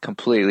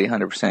completely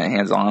 100%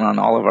 hands on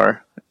all of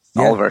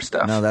our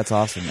stuff. No, that's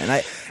awesome. And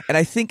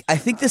I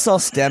think this all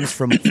stems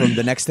from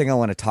the next thing I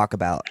want to talk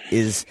about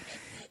is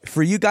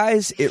for you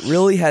guys, it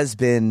really has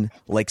been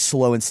like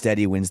slow and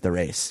steady wins the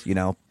race,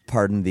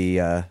 pardon the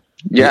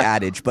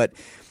adage, but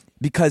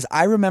because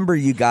I remember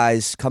you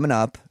guys coming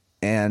up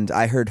and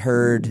I heard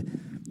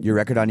your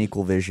record on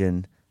Equal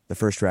Vision, the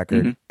first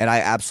record, and I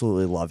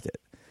absolutely loved it.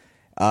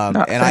 And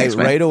thanks, I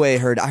man. right away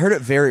heard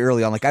it very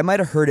early on. Like I might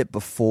have heard it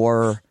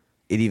before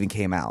it even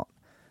came out.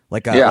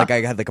 Like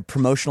I had like a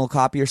promotional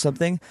copy or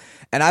something,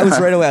 and I was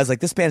right away. I was like,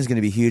 "This band is going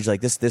to be huge.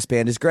 Like this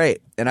band is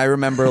great." And I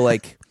remember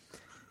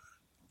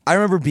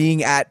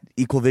being at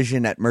Equal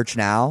Vision at Merch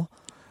Now,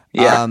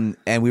 and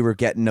we were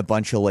getting a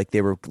bunch of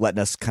they were letting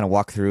us kind of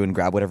walk through and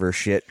grab whatever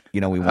shit we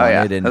wanted. Oh,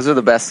 yeah. And Those are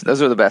the best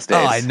days.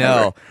 oh, I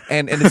know.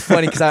 And it's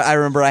funny because I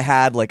remember I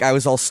had I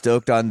was all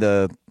stoked on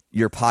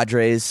your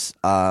Padres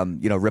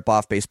rip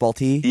off baseball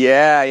tee.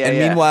 Yeah. And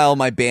meanwhile,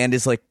 my band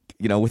is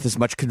with as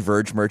much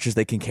Converge merch as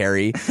they can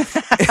carry.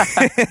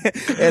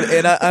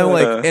 and I'm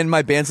like, and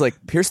my band's like,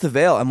 Pierce the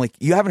Veil. I'm like,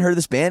 you haven't heard of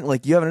this band?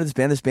 Like, you haven't heard of this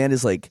band? This band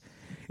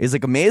is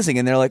amazing.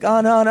 And they're like,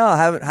 oh no, I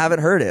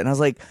haven't heard it. And I was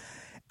like,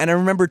 and I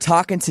remember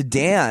talking to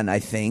Dan, I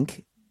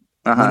think,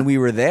 when we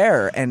were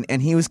there,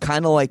 and he was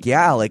kind of like,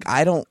 yeah, like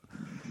I don't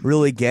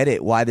really get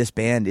it why this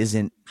band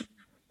isn't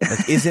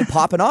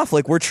popping off.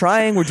 Like we're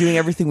trying, we're doing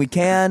everything we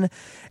can,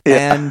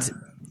 and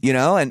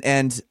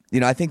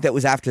I think that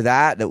was after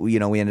that we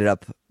ended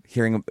up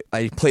hearing.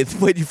 I played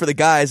you for the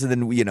guys, and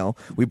then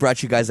we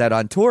brought you guys out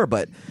on tour.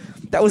 But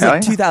that was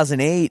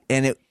 2008,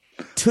 and it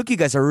took you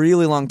guys a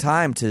really long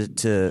time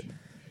to.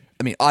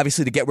 I mean,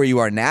 obviously to get where you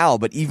are now,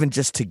 but even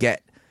just to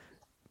get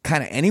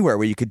kind of anywhere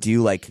where you could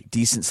do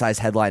decent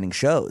sized headlining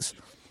shows.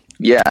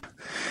 Yeah,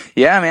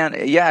 man.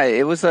 Yeah,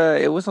 it was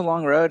a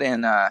long road,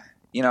 and a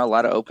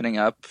lot of opening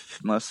up,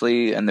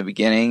 mostly in the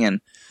beginning.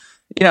 And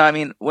I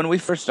mean, when we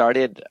first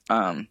started,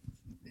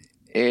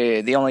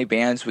 the only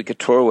bands we could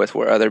tour with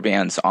were other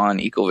bands on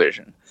Equal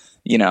Vision,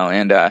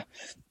 and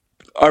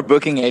our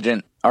booking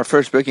agent our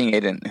first booking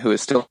agent, who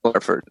is still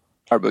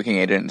our booking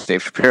agent,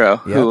 Dave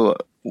Shapiro, Yep. who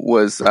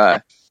was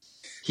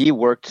he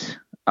worked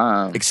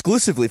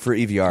Exclusively for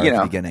EVR at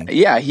the beginning.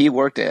 Yeah, he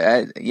worked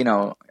at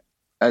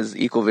as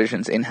Equal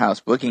Vision's in-house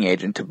booking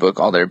agent to book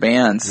all their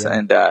bands,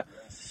 and that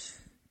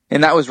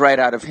was right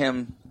out of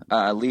him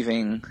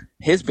leaving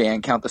his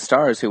band, Count the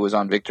Stars, who was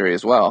on Victory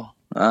as well.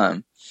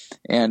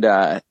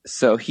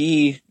 So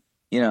he,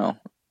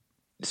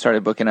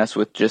 started booking us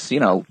with just,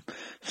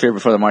 Fear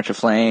Before the March of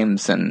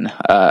Flames and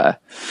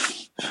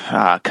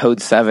Code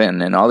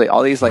 7 and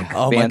all these like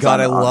Oh my bands. God,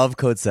 I love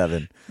Code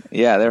 7.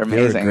 Yeah, they're They're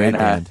a amazing. great And,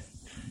 band.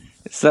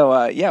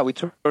 so we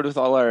toured with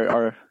all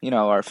our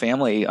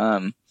family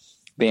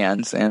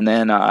bands, and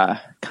then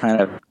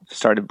kind of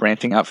started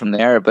branching out from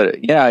there.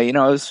 But yeah, it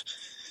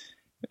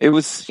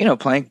was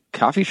playing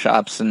coffee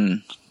shops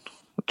and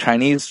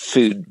Chinese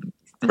food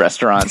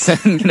restaurants,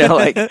 and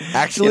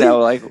Actually,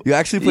 you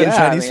actually played a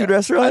Chinese food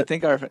restaurant?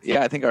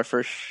 I think our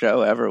first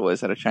show ever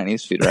was at a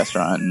Chinese food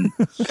restaurant,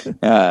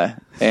 yeah,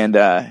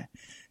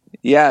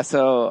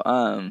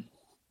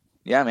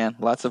 man,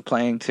 lots of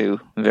playing to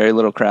very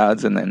little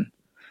crowds, and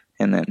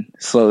then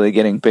slowly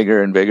getting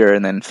bigger and bigger,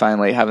 and then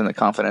finally having the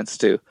confidence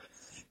to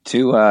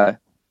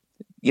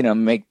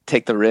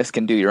take the risk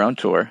and do your own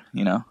tour,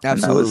 Absolutely.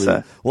 And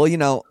that was,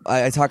 Well,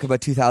 I talk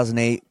about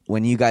 2008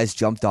 when you guys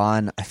jumped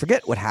on. I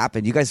forget what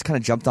happened. You guys kind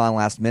of jumped on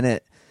last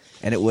minute,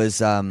 and it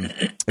was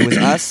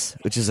us,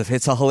 which is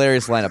it's a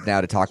hilarious lineup now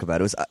to talk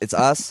about. It was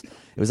us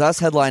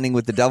headlining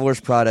with the Devil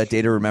Wears Prada,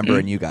 Day to Remember,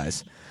 and you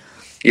guys.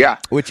 yeah.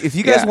 Which, if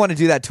you guys want to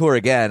do that tour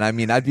again, I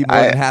mean, I'd be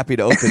more than happy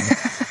to open.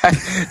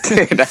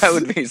 Dude, that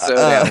would be so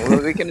damn.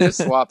 Well, we can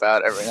just swap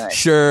out every night.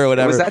 Sure,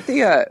 whatever.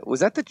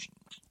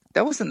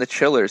 That wasn't the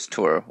Chillers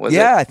tour, was it?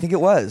 Yeah, I think it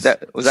was.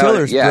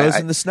 Chillers, yeah, Bros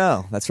in the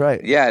Snow. That's right.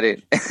 Yeah,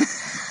 dude.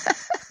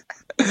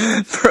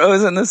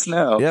 Bros in the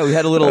Snow. Yeah, we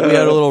had a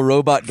little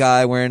robot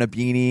guy wearing a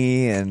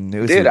beanie, and it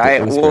was. Dude,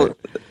 it was great.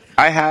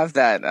 I have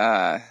that.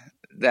 I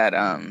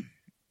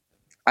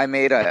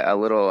made a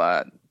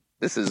little.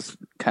 This is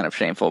kind of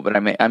shameful, but I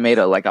made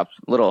a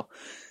little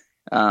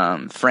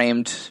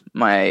framed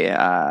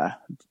my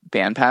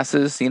band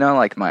passes.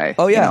 Like my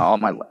all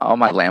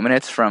my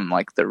laminates from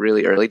like the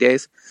really early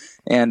days.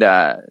 And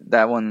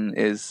that one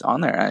is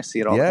on there. I see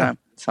it all the time.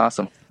 It's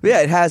awesome.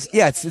 Yeah, it has.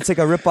 Yeah, it's like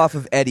a ripoff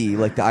of Eddie,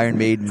 like the Iron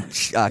Maiden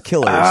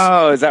Killers.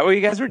 Oh, is that what you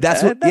guys were?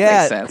 That's that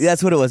makes sense.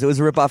 That's what it was. It was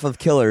a ripoff of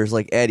Killers,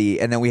 like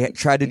Eddie, and then we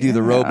tried to do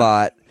the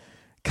robot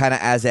kind of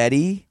as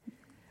Eddie.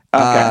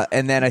 Okay.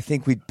 And then I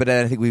think we put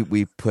a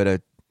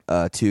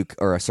toque,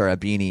 or sorry, a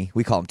beanie.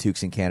 We call them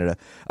toques in Canada.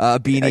 A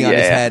beanie on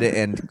his head,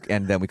 and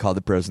then we called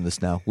it Bros in the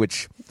Snow,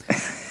 which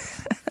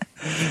as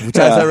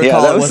I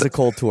recall, it was a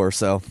cold tour.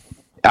 So.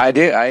 I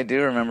do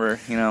remember,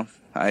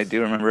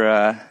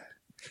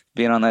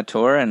 being on that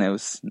tour, and it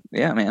was,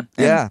 man.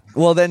 Yeah.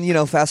 Well, then,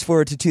 fast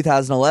forward to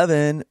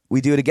 2011,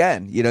 we do it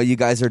again. You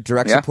guys are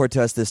direct support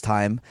to us this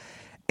time.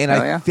 And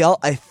I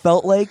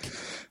felt like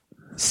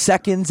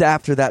seconds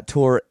after that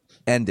tour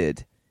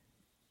ended,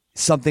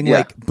 something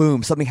like,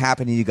 boom, something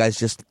happened and you guys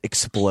just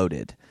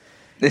exploded.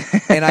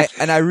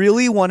 and I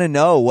really want to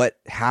know what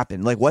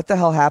happened. Like, what the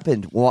hell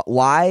happened?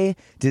 Why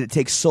did it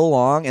take so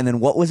long? And then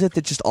what was it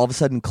that just all of a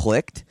sudden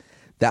clicked?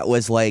 That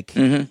was like,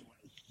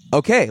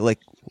 okay, like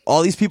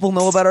all these people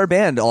know about our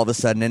band all of a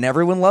sudden, and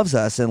everyone loves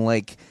us, and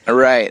like,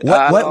 right?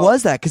 What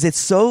was that? Because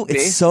it's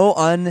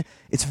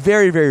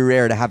very, very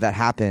rare to have that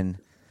happen,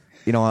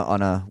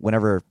 on a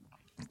whenever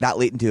that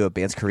late into a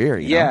band's career.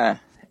 Yeah.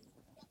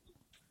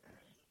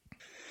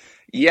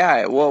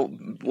 Well,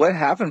 what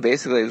happened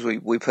basically is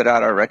we put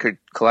out our record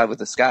Collide with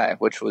the Sky,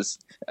 which was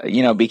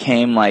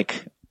became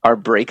like our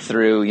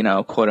breakthrough,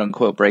 quote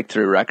unquote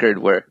breakthrough record,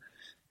 where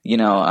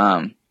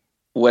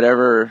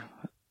whatever,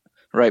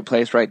 right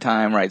place, right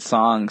time, right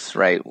songs,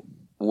 right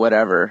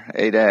whatever.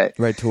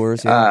 Right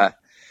tours, right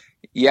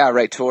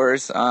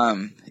tours.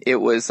 It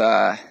was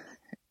the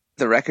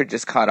record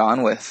just caught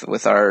on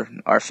with our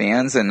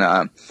fans, and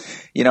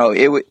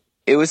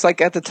it was like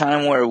at the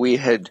time where we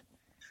had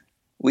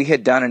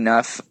done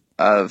enough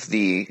of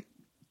the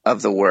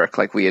work.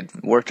 Like, we had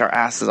worked our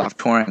asses off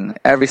touring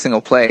every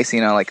single place,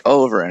 like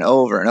over and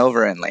over and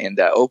over, and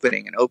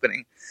opening and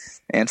opening,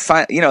 and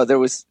there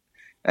was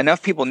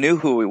enough people knew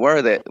who we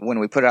were that when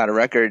we put out a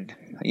record,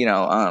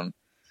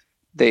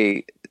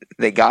 they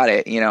got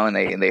it,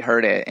 and they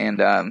heard it.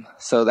 And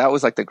so that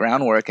was like the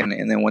groundwork. And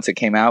then once it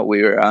came out,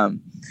 we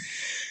kind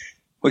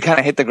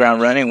of hit the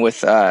ground running with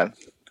the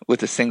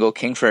single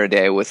King for a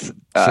Day with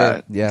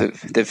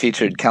that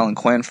featured Kellen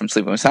Quinn from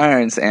Sleeping with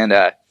Sirens. And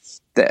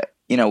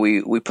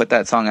we put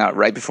that song out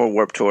right before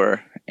Warped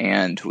Tour,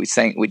 and we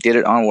did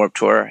it on Warped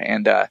Tour,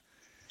 and then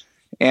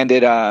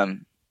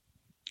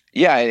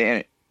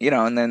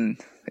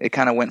it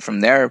kind of went from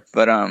there,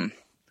 but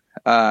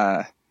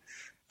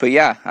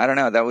yeah, I don't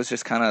know. That was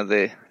just kind of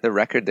the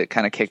record that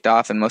kind of kicked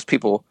off, and most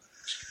people,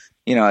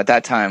 at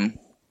that time,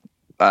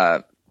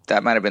 that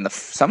might have been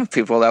some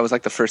people, that was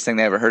like the first thing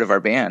they ever heard of our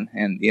band,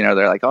 and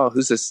they're like, "Oh,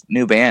 who's this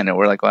new band?" And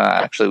we're like, "Well,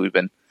 actually, we've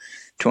been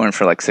touring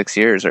for like 6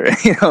 years," or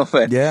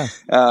but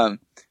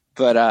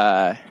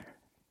But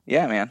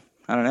yeah, man,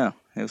 I don't know.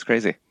 It was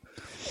crazy.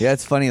 Yeah,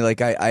 it's funny. Like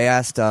I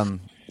asked a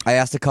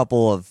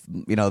couple of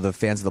the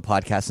fans of the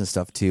podcast and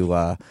stuff to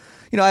I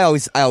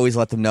always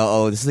let them know,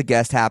 oh, this is a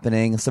guest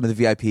happening, some of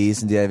the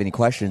VIPs, and do you have any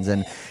questions?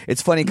 And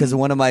it's funny because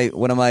one of my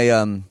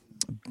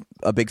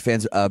big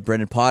fans,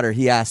 Brendan Potter,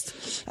 he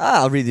asked,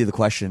 I'll read you the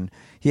question.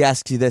 He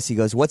asked you this. He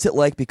goes, "What's it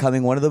like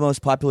becoming one of the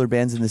most popular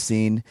bands in the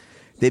scene?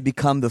 They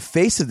become the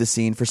face of the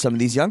scene for some of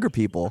these younger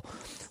people.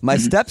 My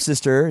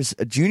stepsister is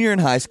a junior in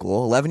high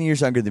school, 11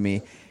 years younger than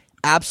me.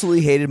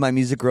 Absolutely hated my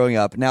music growing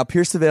up. Now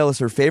Pierce the Veil is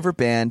her favorite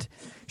band.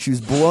 She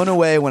was blown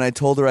away when I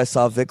told her I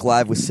saw Vic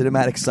live with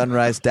Cinematic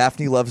Sunrise,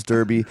 Daphne Loves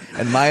Derby,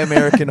 and My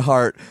American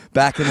Heart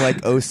back in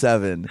like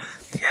 07.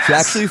 Yes. She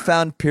actually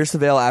found Pierce the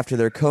Veil after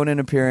their Conan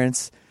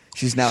appearance.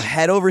 She's now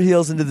head over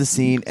heels into the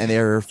scene, and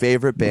they're her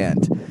favorite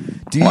band.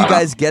 Do you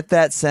guys get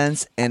that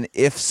sense? And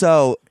if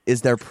so,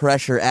 is there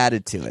pressure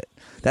added to it?"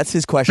 That's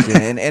his question,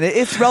 and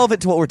it's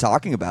relevant to what we're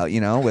talking about,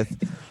 with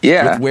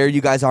where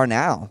you guys are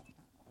now.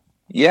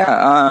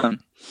 Yeah,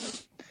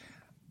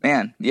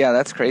 man, yeah,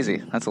 that's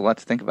crazy. That's a lot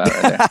to think about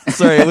right there.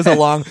 Sorry, it was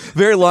a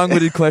very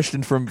long-winded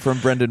question from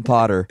Brendan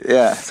Potter.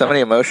 Yeah, so many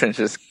emotions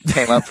just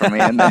came up for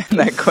me in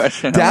that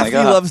question. Daphne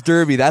Loves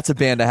Derby. That's a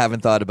band I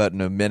haven't thought about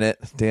in a minute.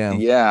 Damn.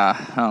 Yeah.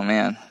 Oh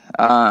man.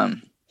 I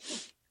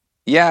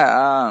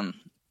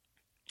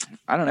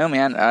don't know,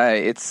 man.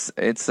 It's.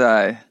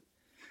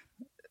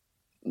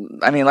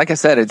 I mean, like I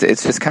said,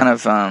 it's just kind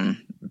of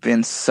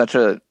been such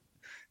a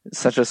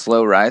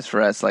slow rise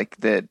for us. Like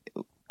that.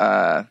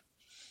 I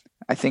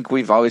think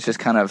we've always just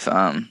kind of,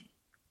 I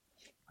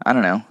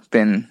don't know,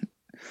 been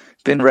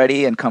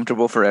ready and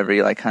comfortable for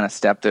every like kind of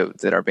step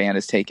that our band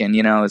has taken.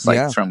 It's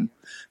like from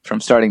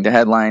starting to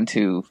headline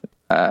to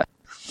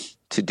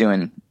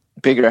doing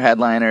bigger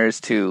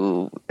headliners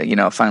to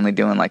finally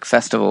doing like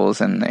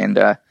festivals and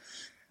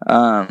so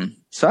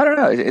I don't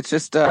know. It's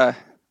just I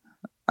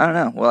don't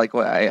know. Well, like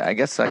I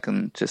guess I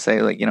can just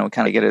say like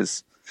kind of get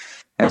as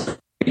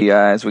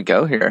we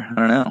go here. I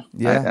don't know.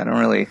 Yeah, I don't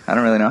really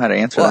know how to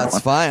answer that. Well, that's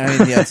fine. I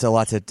mean, yeah, it's a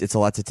lot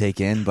to take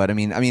in. But I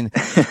mean,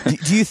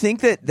 do you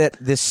think that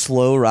this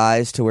slow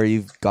rise to where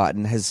you've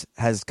gotten has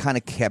kind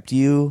of kept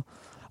you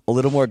a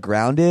little more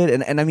grounded?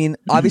 And I mean,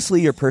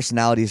 obviously your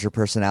personality is your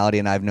personality,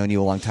 and I've known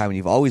you a long time, and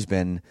you've always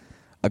been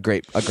a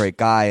great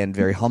guy and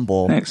very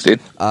humble. Thanks, dude.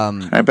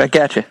 Right back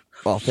at you.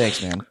 Well,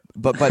 thanks, man.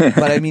 But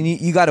I mean,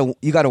 you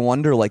gotta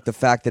wonder like the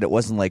fact that it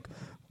wasn't like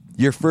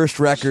your first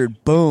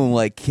record, boom,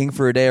 like King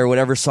for a Day or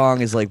whatever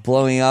song is like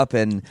blowing up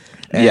and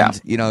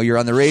you're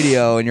on the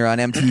radio and you're on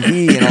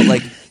MTV and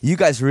like you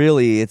guys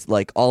really, it's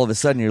like all of a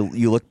sudden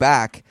you look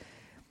back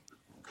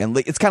and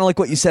it's kind of like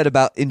what you said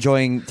about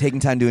taking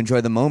time to enjoy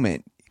the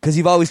moment, because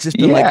you've always just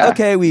been like,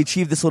 okay, we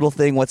achieved this little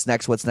thing, what's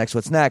next,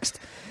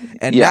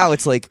 and now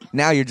it's like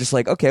you're just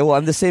like, okay, well,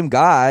 I'm the same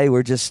guy,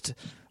 we're just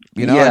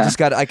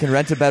I can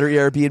rent a better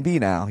Airbnb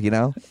now,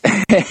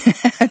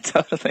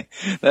 Totally.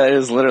 That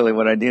is literally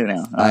what I do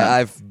now.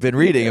 I've been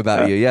reading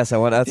about you. Yes,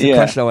 that's the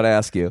question I want to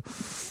ask you.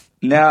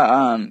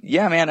 No,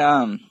 yeah, man.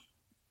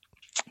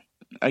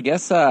 I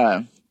guess,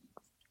 I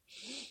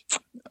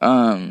guess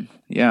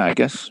I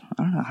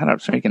don't know how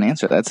to make an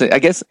answer. That's it. I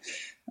guess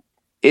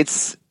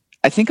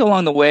I think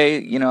along the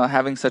way,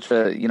 having such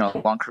a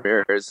long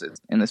career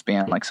in this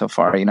band, like so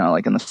far,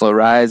 like in the slow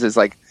rise, is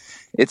like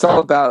it's all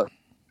about.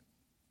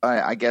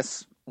 I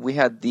guess we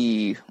had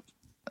the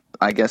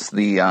I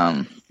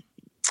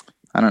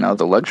don't know,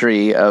 the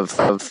luxury of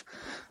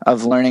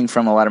learning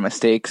from a lot of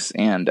mistakes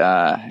and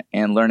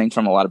learning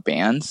from a lot of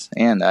bands.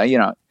 And,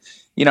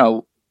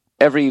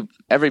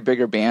 every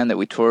bigger band that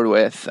we toured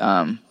with,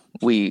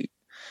 we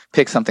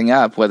picked something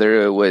up,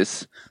 whether it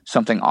was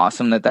something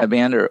awesome that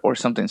band or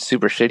something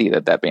super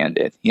shitty that band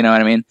did. You know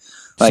what I mean?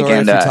 Like, sorry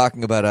if you're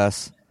talking about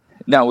us.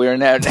 No, we were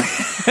not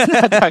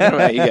talking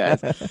about you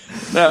guys.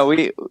 No,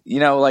 we,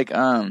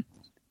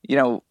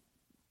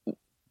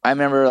 I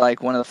remember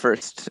like one of the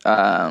first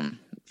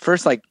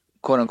like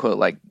quote unquote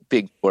like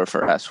big tour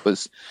for us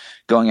was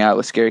going out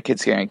with Scary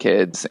Kids, Scaring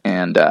Kids,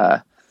 and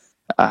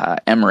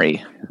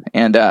Emery,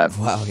 and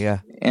wow, yeah,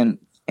 and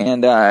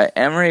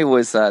Emery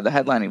was the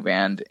headlining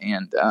band,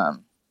 and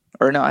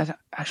or no, I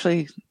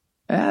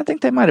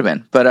think they might have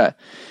been, but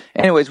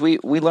anyways, we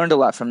learned a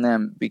lot from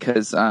them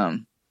because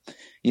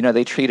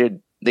they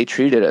treated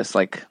us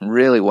like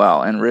really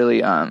well and really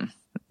kind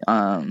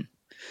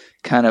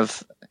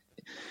of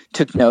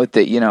took note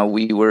that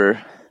we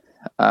were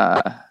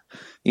a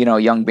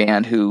young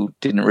band who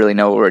didn't really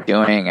know what we were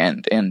doing,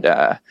 and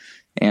they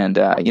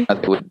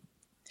would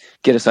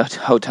get us a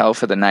hotel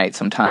for the night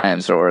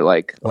sometimes, or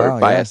buy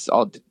us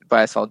all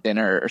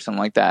dinner or something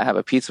like that, have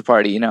a pizza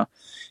party, and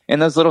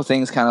those little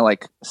things kind of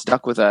like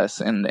stuck with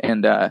us, and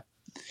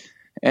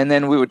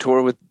then we would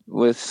tour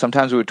with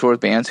sometimes we would tour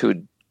with bands who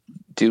would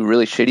do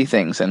really shitty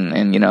things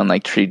and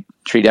like treat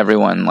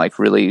everyone like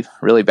really,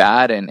 really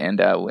bad, and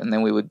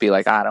then we would be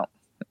like,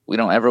 we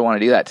don't ever want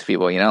to do that to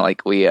people,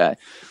 like we're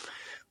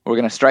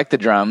going to strike the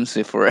drums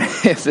if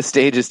the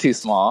stage is too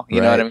small, you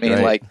know what I mean?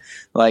 Right.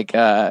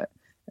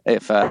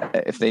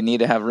 if they need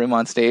to have room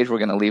on stage, we're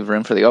going to leave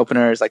room for the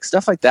openers, like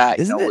stuff like that.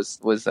 Isn't it- was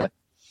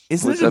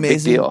Isn't was it a big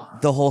amazing deal.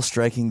 the whole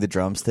striking the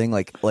drums thing?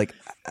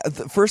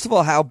 First of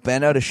all, how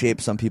bent out of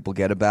shape some people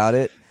get about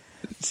it.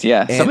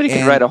 Yeah, somebody could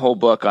and- write a whole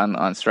book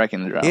on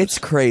striking the drums. It's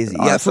crazy.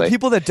 Yeah, honestly. for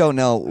people that don't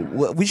know,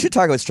 we should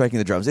talk about striking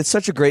the drums. It's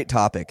such a great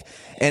topic.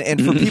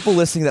 And for people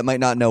listening that might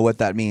not know what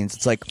that means,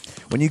 it's like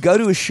when you go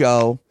to a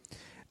show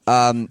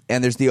and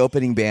there's the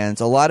opening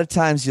bands, a lot of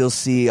times you'll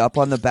see up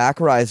on the back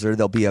riser,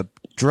 there'll be a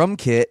drum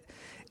kit.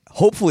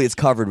 Hopefully it's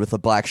covered with a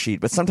black sheet,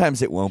 but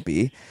sometimes it won't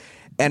be.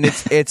 And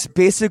it's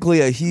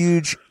basically a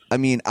huge,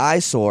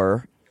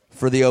 eyesore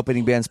for the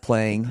opening bands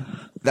playing.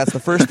 That's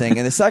the first thing.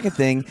 And the second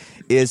thing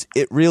is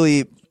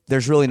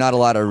there's really not a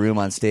lot of room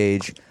on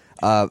stage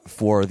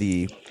for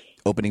the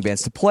opening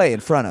bands to play in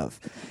front of.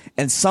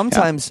 And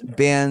sometimes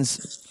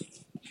bands,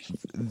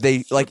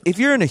 they if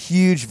you're in a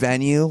huge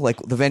venue, like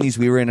the venues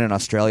we were in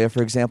Australia,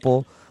 for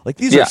example,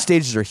 these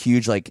stages are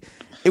huge.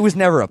 It was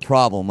never a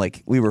problem.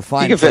 We were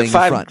fine you can playing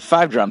fit in front.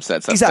 five drum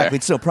sets up Exactly, there.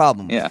 it's no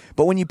problem. Yeah.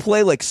 But when you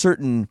play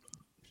certain,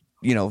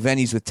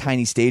 venues with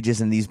tiny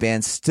stages, and these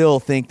bands still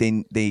think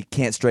they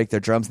can't strike their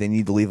drums, they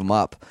need to leave them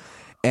up.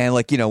 And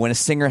when a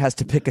singer has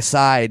to pick a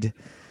side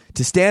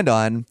to stand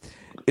on,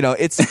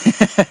 it's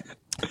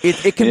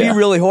it can be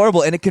really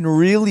horrible, and it can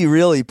really,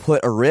 really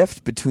put a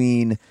rift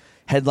between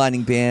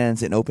headlining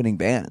bands and opening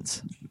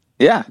bands.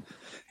 Yeah,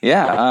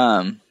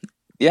 man.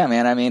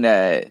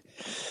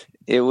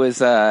 It was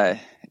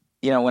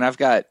when I've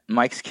got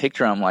Mike's kick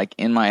drum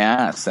in my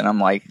ass, and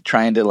I'm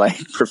trying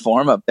to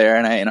perform up there,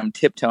 and I'm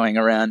tiptoeing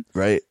around,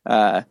 Right.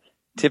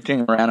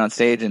 Tiptoeing around on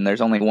stage, and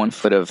there's only 1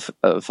 foot of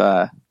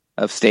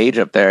stage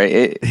up there.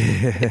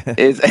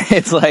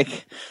 It's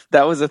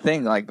that was a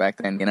thing back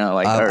then,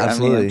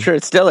 absolutely. I'm sure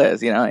it still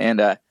is,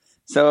 and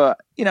so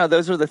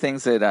those were the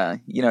things that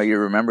you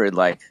remembered,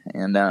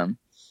 and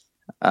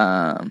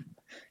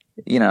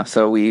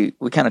so we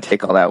kind of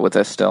take all that with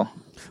us still.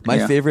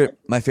 My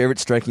favorite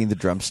striking the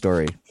drum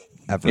story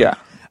ever. Yeah.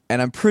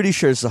 And I'm pretty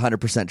sure it's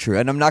 100% true.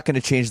 And I'm not going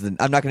to change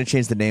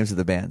the names of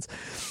the bands.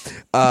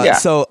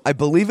 So I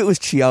believe it was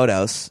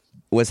Chiodos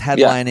was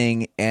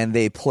headlining, and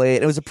they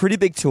played. It was a pretty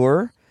big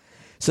tour,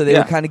 so they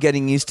were kind of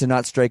getting used to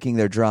not striking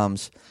their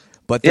drums.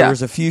 But there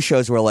was a few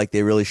shows where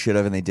they really should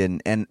have and they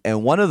didn't.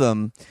 And one of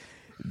them,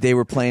 they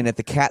were playing at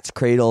the Cat's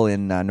Cradle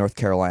in North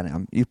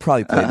Carolina. You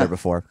probably played there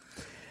before.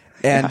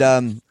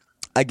 And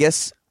I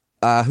guess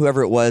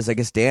whoever it was, I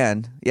guess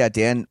Dan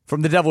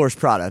from the Devil Wears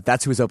Prada.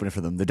 That's who was opening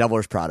for them. The Devil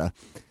Wears Prada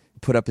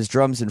put up his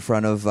drums in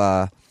front of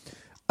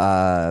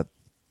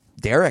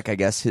Derek, I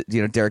guess.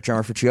 Derek,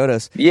 drummer for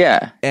Chiodos.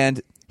 Yeah.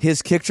 And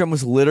his kick drum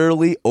was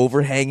literally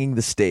overhanging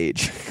the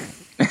stage.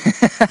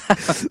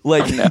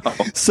 No.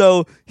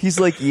 So he's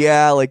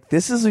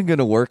this isn't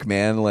gonna work,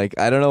 man.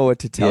 I don't know what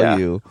to tell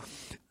you.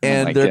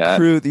 And their God.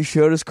 crew, the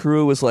Chiodos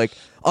crew, was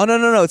oh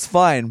no, it's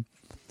fine.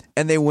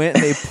 And they went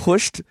and they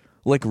pushed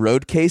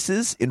road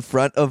cases in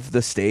front of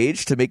the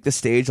stage to make the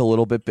stage a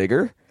little bit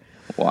bigger.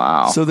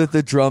 Wow. So that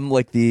the drum,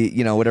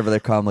 whatever they're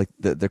called,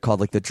 they're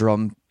called the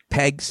drum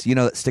pegs,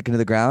 that stick into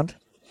the ground.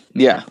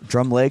 Yeah.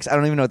 Drum legs. I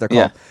don't even know what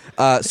they're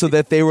called. So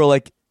that they were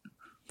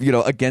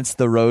against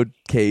the road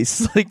case,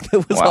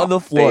 that was on the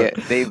floor.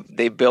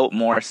 They built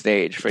more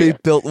stage for They you.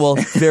 built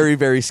very,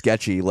 very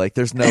sketchy.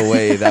 There's no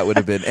way that would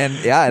have been. And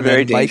and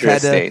Very then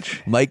dangerous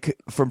stage. Mike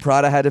from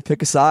Prada had to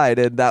pick a side,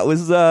 and that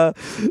was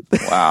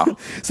Wow.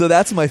 So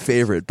that's my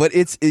favorite. But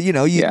it's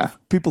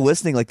people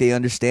listening, they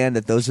understand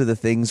that those are the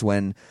things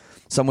when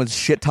someone's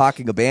shit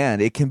talking a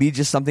band. It can be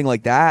just something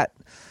like that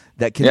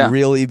can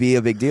really be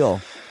a big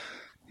deal.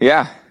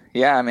 Yeah,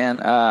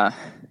 man.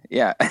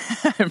 Yeah,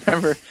 I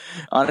remember.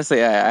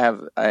 Honestly, I have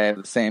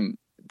the same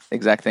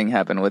exact thing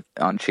happen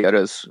on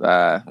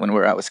Chiodos when we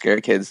were out with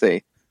Scary Kids.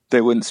 They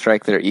wouldn't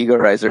strike their ego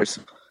risers,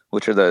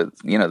 which are the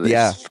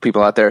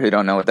people out there who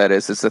don't know what that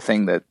is. It's the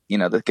thing that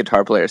the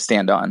guitar players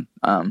stand on.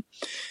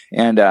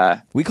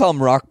 And we call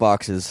them rock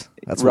boxes.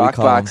 That's what rock we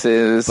call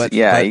boxes. Them. But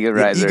ego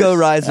risers. Ego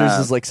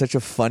risers is such a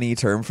funny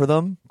term for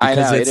them because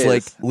I know, it's it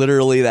is.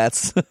 Literally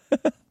that's.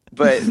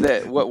 But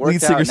what worked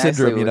lead out singer nicely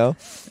syndrome,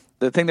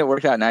 the thing that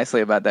worked out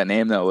nicely about that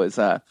name though was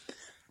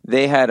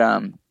they had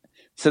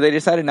so they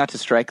decided not to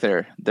strike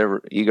their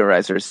ego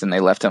risers, and they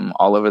left them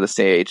all over the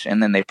stage,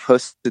 and then they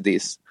posted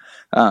these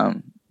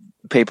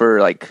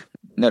paper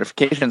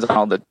notifications on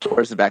all the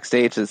doors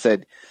backstage that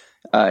said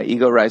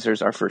ego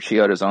risers are for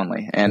Chiodos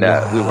only, and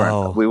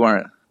we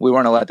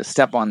weren't allowed to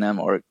step on them,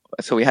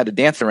 so we had to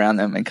dance around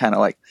them and kind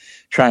of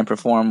try and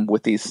perform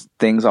with these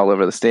things all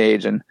over the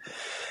stage. And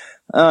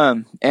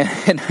I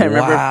remember,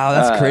 wow,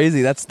 that's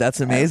crazy. That's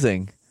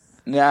amazing.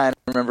 Yeah, I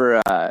remember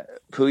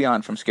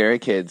Puyan from Scary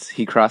Kids.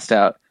 He crossed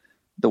out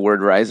the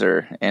word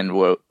riser and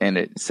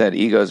it said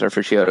egos are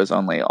for Chiodos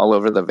only all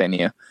over the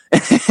venue,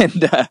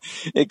 and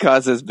it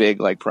caused this big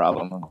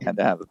problem. We had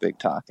to have a big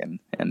talk, and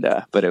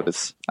but I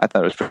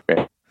thought it was pretty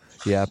great.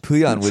 Yeah,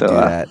 Puyan would do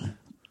that.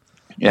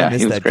 Yeah, I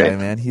miss he was that great. guy,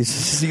 man. He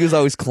was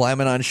always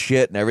climbing on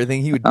shit and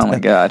everything. He would. Oh my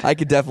God. I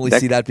could definitely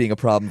That- see that being a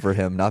problem for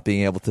him, not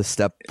being able to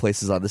step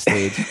places on the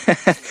stage.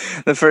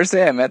 The first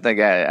day I met that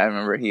guy, I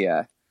remember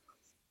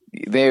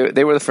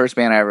they were the first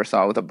band I ever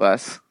saw with a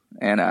bus,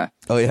 and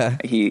Oh yeah.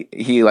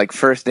 he like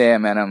first day I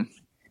met him,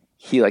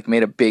 he like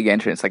made a big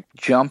entrance, like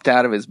jumped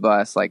out of his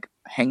bus, like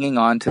hanging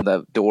on to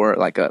the door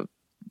like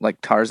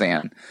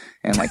Tarzan,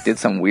 and like did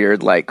some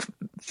weird like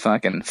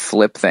fucking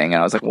flip thing. And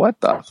I was like, what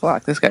the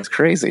fuck? This guy's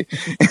crazy.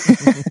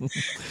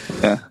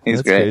 Yeah, he's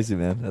That's great. crazy,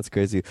 man. That's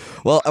crazy.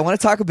 Well, I want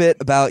to talk a bit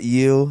about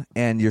you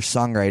and your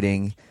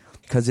songwriting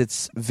because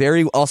it's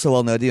very also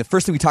well known. The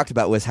first thing we talked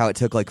about was how it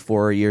took like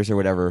 4 years or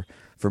whatever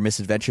for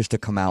Misadventures to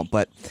come out.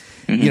 But,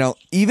 you know,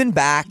 even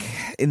back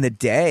in the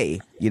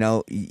day, you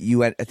know,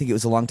 I think it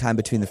was a long time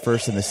between the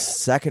first and the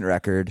second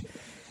record.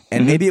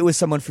 And maybe it was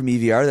someone from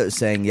EVR that was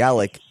saying, yeah,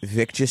 like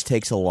Vic just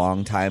takes a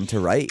long time to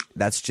write.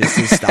 That's just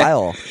his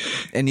style.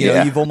 And, you know,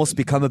 Yeah. you've almost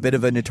become a bit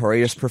of a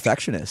notorious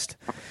perfectionist.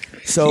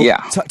 So Yeah.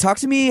 talk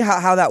to me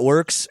how that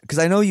works. Because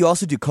I know you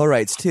also do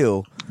co-writes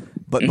too.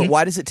 But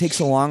why does it take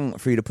so long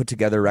for you to put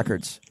together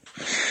records?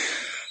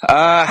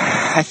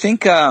 I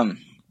think,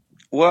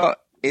 well,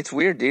 it's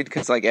weird, dude,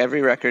 because like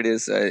every record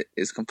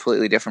is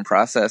completely different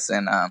process.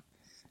 And,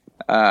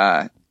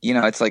 you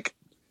know, it's like,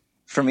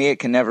 for me, it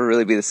can never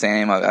really be the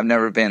same. I've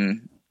never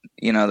been,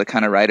 you know, the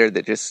kind of writer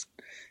that just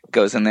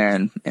goes in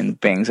there and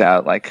bangs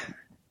out like,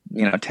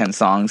 you know, 10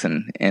 songs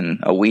in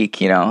a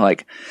week, you know,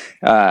 like,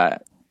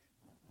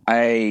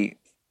 I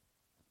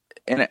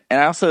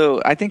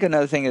also, I think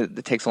another thing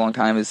that takes a long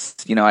time is,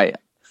 you know,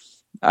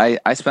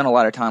 I spent a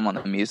lot of time on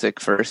the music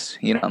first,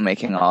 you know,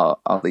 making all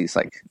these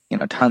like, you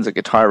know, tons of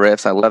guitar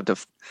riffs. I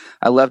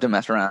love to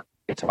mess around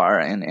with guitar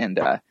and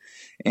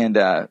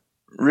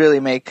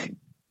really make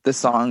the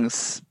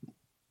songs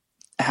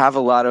have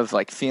a lot of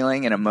like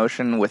feeling and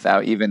emotion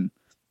without even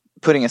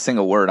putting a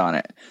single word on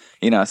it,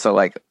 you know. So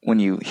like when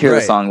you hear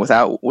Right. the song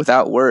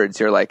without words,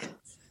 you're like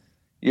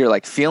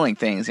feeling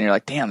things, and you're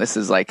like, damn, this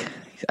is like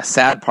a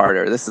sad part,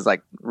 or this is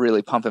like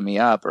really pumping me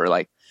up, or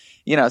like,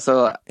 you know.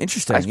 So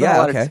Interesting. I spent Yeah,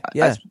 a lot okay.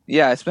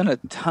 of I spent a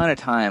ton of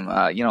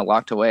time you know,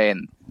 locked away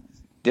in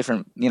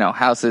different, you know,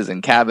 houses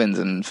and cabins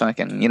and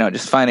fucking, you know,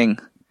 just finding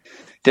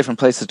different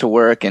places to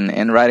work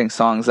and writing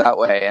songs that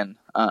way.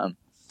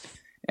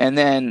 And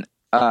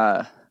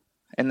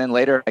then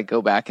later I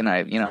go back and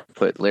I, you know,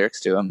 put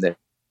lyrics to them that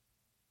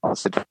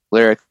also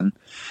lyrics, and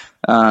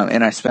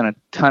I spent a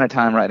ton of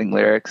time writing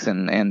lyrics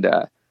and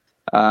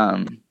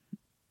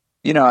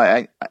you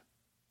know,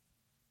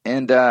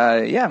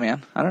 yeah,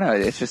 man, I don't know.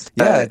 It's just,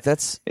 Yeah,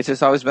 it's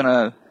just always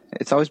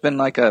been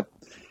like a,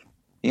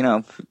 you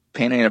know,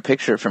 painting a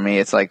picture for me.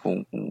 It's like,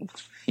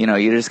 you know,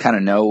 you just kind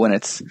of know when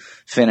it's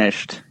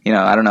finished. You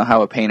know, I don't know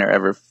how a painter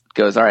ever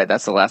goes, all right,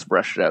 that's the last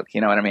brush stroke.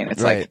 You know what I mean?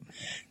 It's Right. like,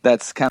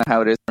 that's kind of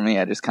how it is for me.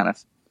 I just kind of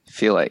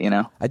feel it, you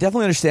know? I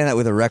definitely understand that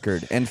with a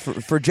record, and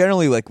for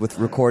generally like with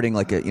recording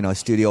like a, you know, a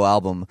studio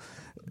album,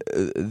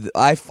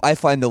 I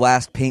find the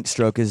last paint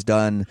stroke is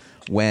done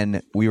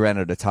when we ran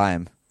out of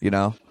time. You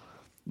know,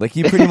 like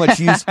you pretty much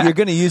you're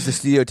going to use the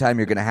studio time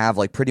you're going to have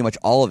like pretty much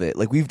all of it.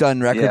 Like we've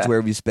done records Yeah.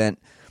 where we spent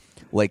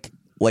like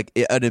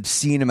an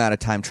obscene amount of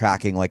time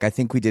tracking. Like I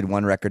think we did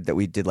one record that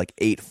we did like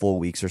 8 full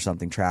weeks or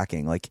something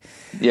tracking. Like,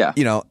 Yeah.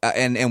 you know,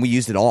 and we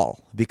used it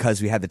all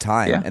because we had the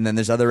time. Yeah. And then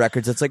there's other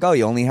records that's like, oh,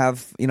 you only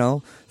have, you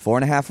know,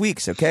 4.5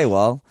 weeks. Okay,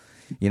 well,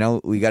 you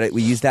know, we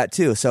use that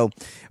too. So,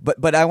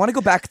 but I want to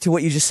go back to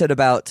what you just said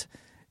about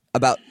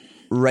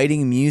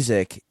writing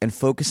music and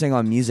focusing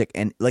on music.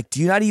 And like, do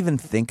you not even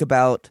think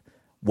about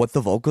what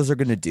the vocals are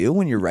going to do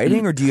when you're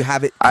writing, or do you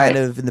have it kind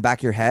of in the back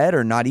of your head,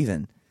 or not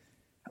even?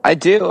 I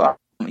do.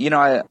 You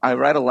know, I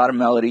write a lot of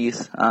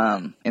melodies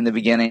in the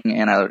beginning,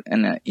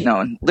 and you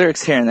know, and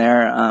lyrics here and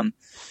there.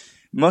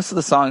 Most of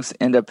the songs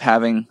end up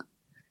having,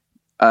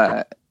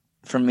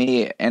 for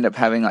me,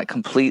 like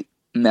complete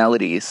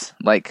melodies.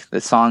 Like the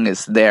song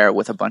is there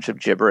with a bunch of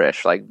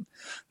gibberish, like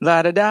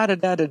da da da da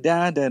da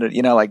da da da.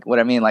 You know, like what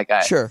I mean. Like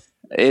Sure.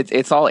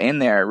 It's all in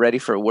there, ready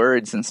for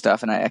words and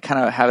stuff, and I kind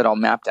of have it all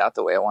mapped out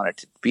the way I want it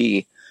to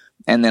be.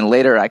 And then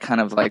later, I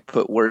kind of like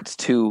put words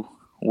to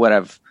what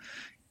I've,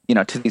 you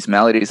know, to these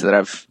melodies that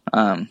I've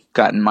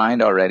got in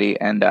mind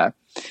already. And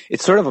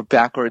it's sort of a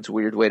backwards,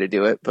 weird way to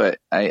do it, but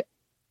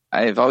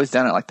I've always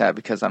done it like that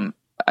because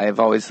I've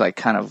always like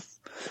kind of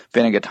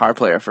been a guitar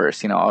player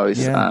first, you know,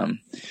 always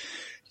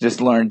just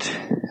learned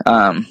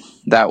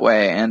that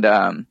way. And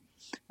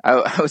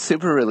I was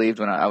super relieved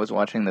when I was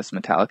watching this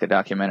Metallica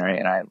documentary,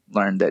 and I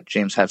learned that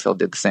James Hetfield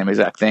did the same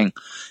exact thing.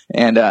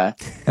 And I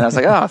was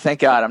like, oh, thank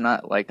God I'm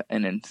not like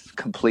an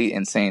complete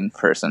insane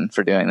person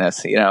for doing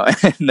this, you know?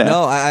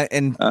 No,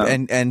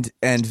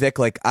 and Vic,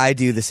 like I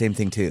do the same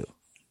thing too.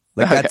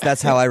 Like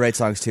that's how I write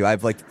songs too.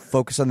 I've like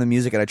focused on the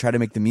music, and I try to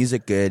make the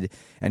music good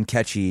and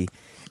catchy.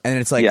 And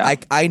it's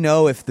like I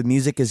know if the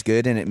music is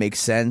good and it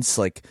makes sense,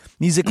 like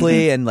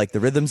musically, and like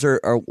the rhythms are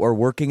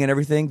working and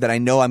everything, that I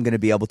know I'm going to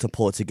be able to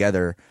pull it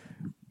together.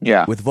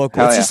 Yeah, with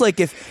vocal. It's just like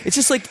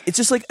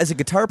as a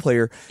guitar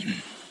player,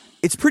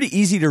 it's pretty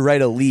easy to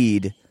write a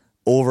lead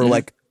over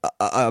like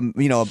a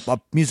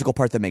musical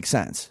part that makes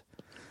sense.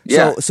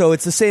 Yeah. So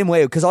it's the same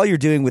way, because all you're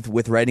doing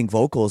with writing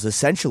vocals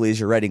essentially is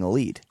you're writing a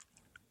lead.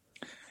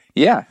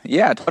 Yeah,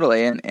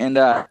 totally.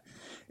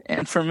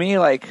 And for me,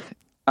 like,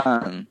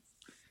 on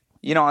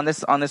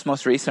this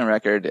most recent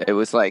record, it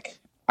was like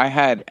I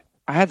had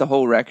the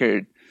whole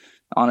record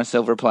on a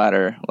silver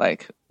platter,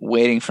 like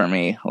waiting for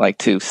me, like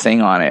to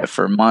sing on it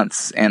for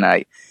months. And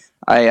I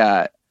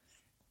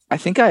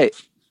think I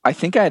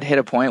had hit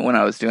a point when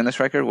I was doing this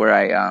record where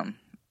I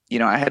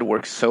had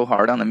worked so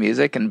hard on the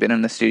music and been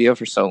in the studio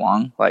for so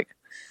long, like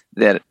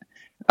that,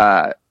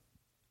 I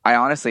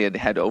honestly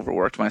had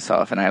overworked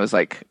myself, and I was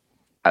like,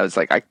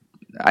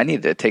 I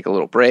need to take a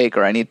little break,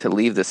 or I need to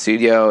leave the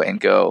studio and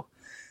go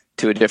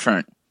to a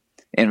different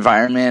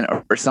environment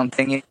or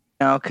something,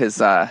 because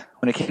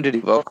when it came to do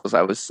vocals,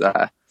 I was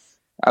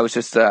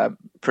just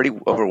pretty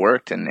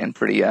overworked and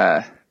pretty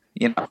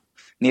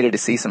needed to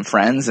see some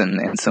friends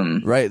and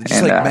some right,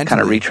 just and like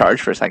kind of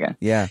recharge for a second.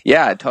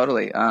 Yeah,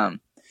 totally.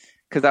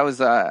 Because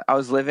I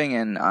was living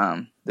in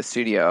the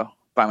studio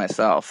by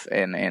myself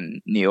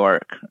in New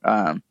York,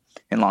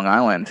 in Long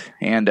Island,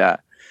 and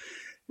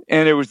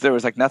there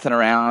was like nothing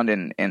around,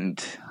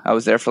 and I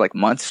was there for like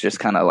months, just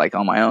kind of like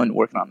on my own,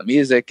 working on the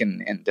music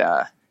and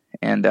trying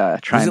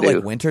was it to.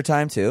 like winter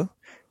time too?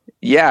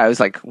 Yeah, it was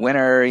like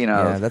winter.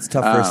 Yeah, that's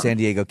tough for a San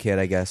Diego kid,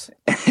 I guess.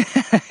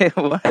 It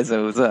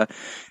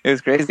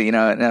was crazy, and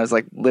I was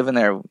like living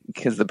there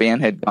because the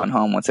band had gone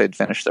home once they'd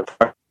finished their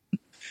part.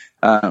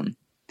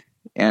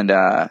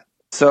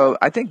 So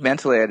I think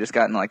mentally I just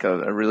got in like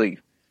a really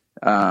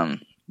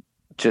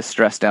just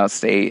stressed out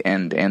state,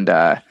 and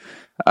I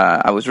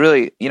was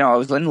really, I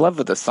was in love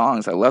with the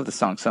songs. I love the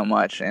song so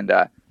much, and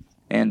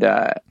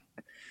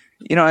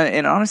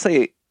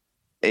honestly,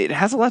 it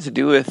has a lot to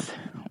do with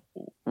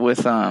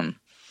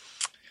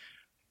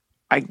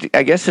I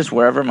guess just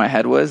wherever my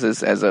head was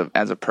as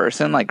a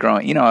person, like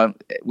growing,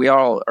 we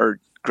all are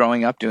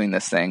growing up doing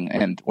this thing,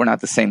 and we're not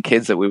the same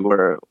kids that we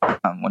were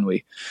when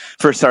we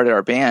first started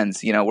our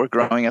bands. We're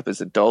growing up as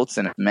adults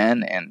and as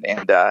men, and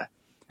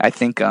I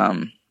think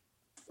I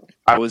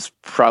was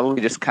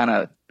probably just kind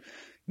of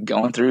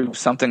going through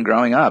something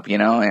growing up,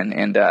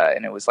 and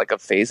it was like a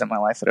phase in my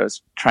life that I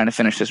was trying to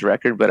finish this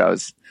record, but I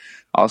was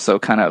also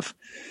kind of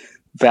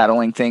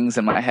battling things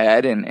in my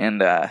head,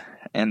 and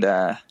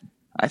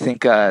I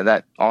think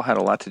that all had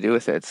a lot to do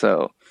with it.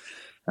 So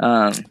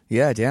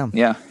yeah, damn.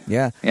 Yeah,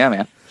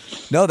 man.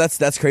 No,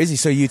 that's crazy.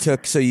 So you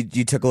took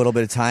a little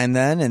bit of time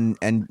then,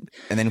 and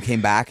then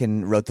came back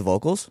and wrote the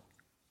vocals.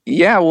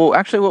 Yeah, well,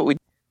 actually, what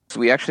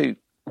we actually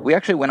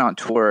went on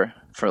tour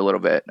for a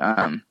little bit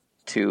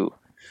to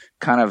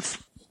kind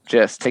of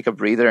just take a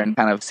breather and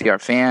kind of see our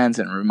fans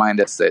and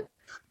remind us that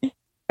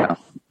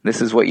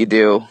this is what you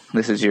do.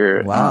 This is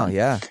your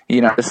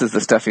this is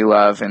the stuff you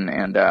love,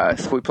 and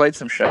so we played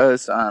some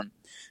shows,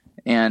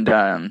 and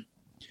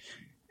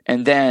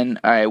then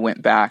I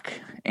went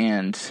back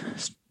and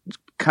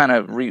kind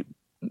of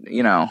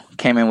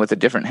came in with a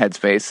different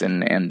headspace,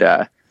 and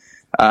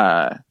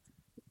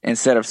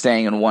instead of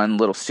staying in one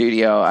little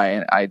studio,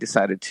 I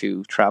decided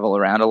to travel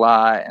around a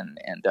lot and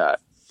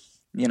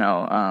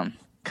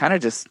kind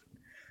of just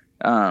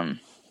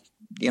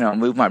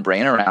move my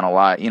brain around a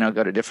lot,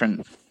 go to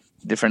different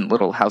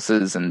little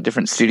houses and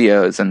different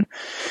studios, and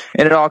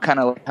it all kind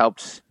of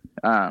helped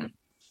the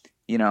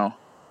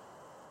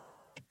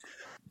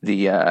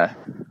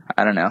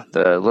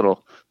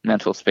little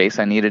mental space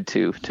I needed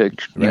to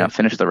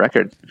finish the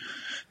record.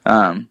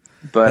 But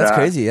that's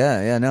crazy.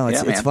 No,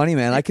 it's funny,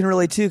 man. I can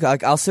relate too.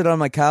 I'll sit on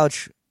my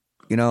couch,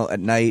 at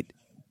night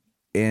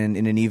in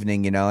an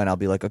evening, and I'll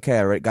be like, okay,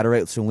 I got to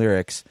write some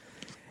lyrics,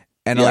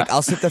 and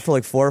I'll sit there for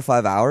like 4 or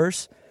 5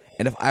 hours,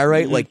 and if I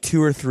write like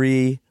 2 or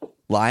 3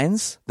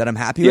 lines that I'm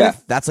happy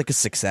with, that's like a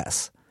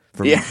success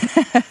for me.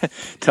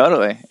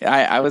 Totally.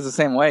 I was the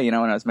same way,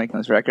 when I was making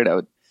this record. I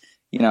would,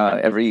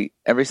 every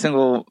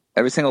single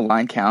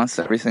line counts,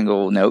 every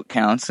single note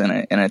counts,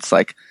 and it's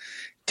like,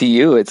 to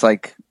you, it's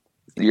like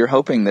you're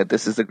hoping that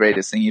this is the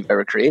greatest thing you've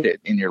ever created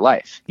in your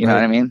life. You know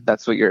what I mean?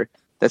 That's what you're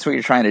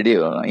trying to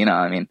do.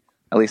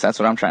 At least that's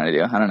what I'm trying to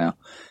do. I don't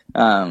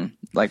know.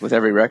 Like with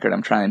every record,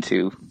 I'm trying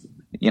to,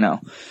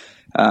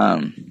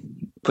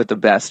 put the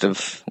best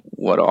of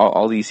what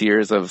all these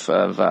years of being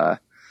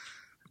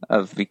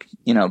a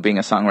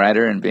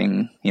songwriter and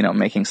being,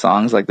 making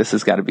songs. Like this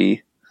is going to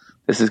be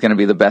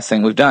the best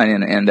thing we've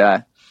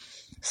done.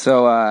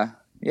 So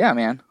yeah,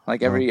 man,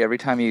 like every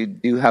time you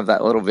do have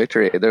that little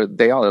victory,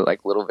 they all are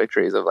like little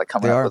victories of like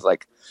coming up with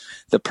like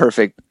the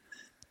perfect,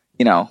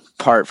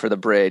 part for the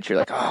bridge. You're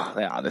like, oh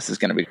yeah, this is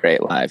going to be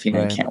great live. You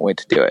can't wait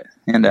to do it.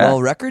 And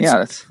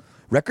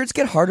records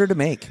get harder to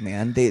make,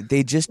 man.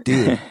 They just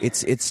do.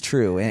 It's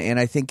true. And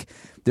I think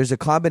there's a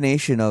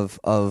combination of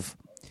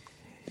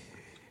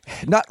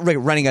not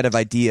running out of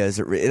ideas.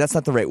 That's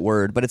not the right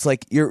word, but it's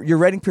like you're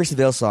writing Pierce the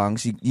Veil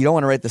songs. You don't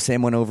want to write the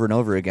same one over and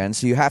over again.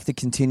 So you have to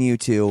continue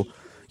to,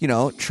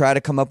 try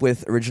to come up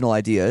with original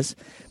ideas.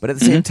 But at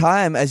the same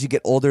time, as you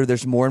get older,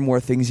 there's more and more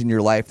things in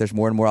your life. There's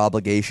more and more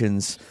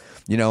obligations.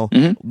 You know,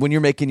 when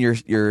you're making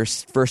your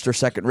first or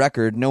second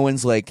record, no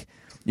one's like,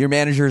 your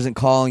manager isn't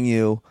calling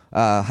you.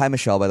 Hi,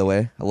 Michelle, by the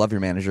way. I love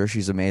your manager.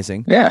 She's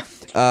amazing. Yeah.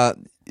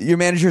 Your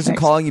manager isn't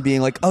calling you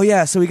being like, oh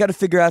yeah, so we got to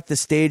figure out the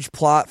stage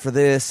plot for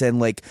this, and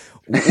like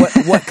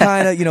what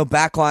kind of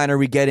backline are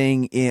we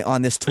getting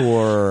on this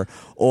tour,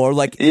 or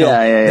like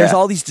there's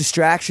all these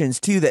distractions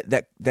too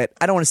that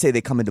I don't want to say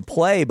they come into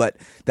play, but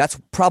that's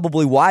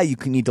probably why you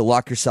need to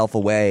lock yourself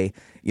away,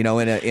 in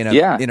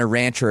a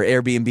ranch or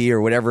Airbnb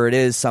or whatever it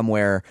is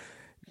somewhere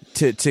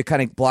to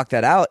kind of block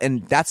that out.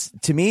 And that's,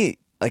 to me,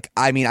 like,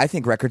 I mean, I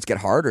think records get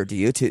harder. Do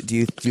you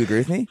agree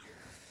with me?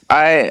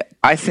 I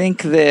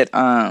think that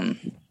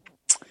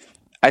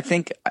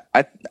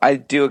I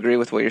do agree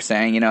with what you're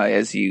saying.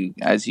 As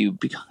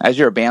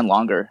you're a band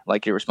longer,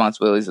 like, your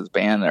responsibilities as a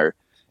band are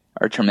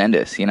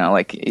tremendous.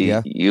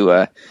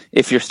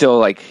 If you're still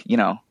like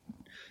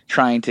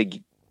trying to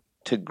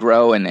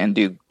grow and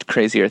do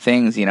crazier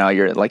things,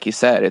 you're, like you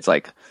said, it's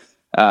like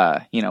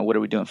what are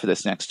we doing for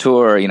this next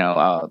tour?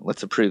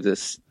 Let's approve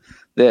this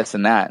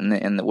and that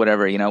and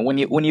whatever. When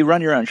you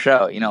run your own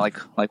show,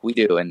 like we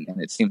do, and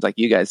it seems like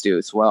you guys do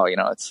as well.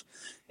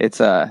 It's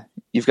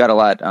you've got a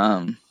lot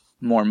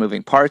more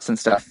moving parts and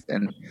stuff.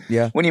 And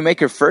when you make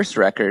your first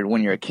record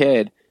when you're a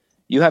kid,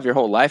 you have your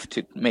whole life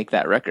to make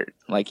that record.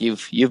 Like,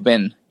 you've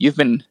been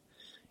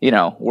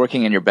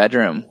working in your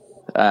bedroom,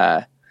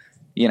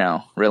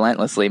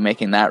 relentlessly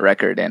making that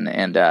record,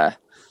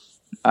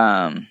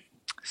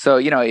 so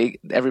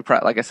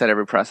like I said,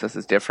 every process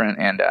is different,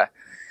 and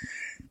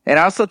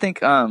I also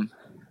think I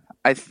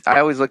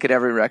always look at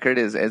every record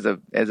as a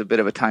bit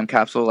of a time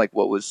capsule, like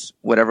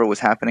whatever was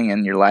happening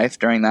in your life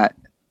during that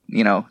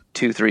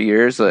 2-3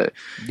 years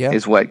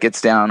is what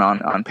gets down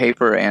on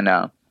paper.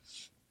 And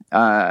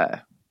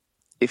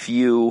if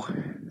you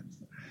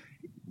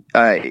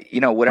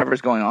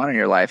whatever's going on in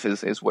your life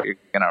is what you're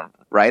gonna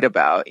write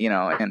about,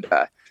 and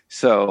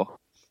so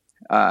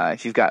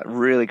if you've got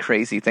really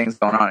crazy things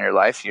going on in your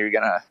life, you're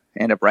gonna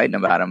end up writing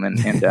about them.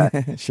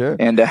 And sure.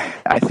 And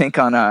I think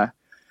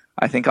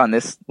on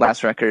this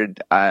last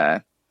record,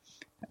 I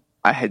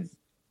had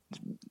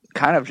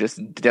kind of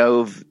just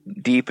dove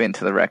deep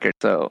into the record.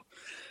 So,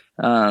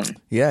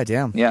 yeah,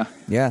 damn. Yeah,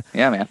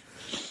 man.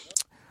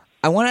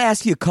 I want to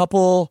ask you a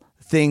couple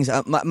things.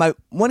 My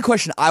one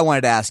question I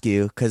wanted to ask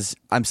you, because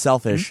I'm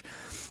selfish,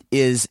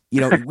 is,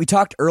 we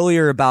talked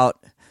earlier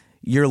about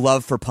your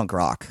love for punk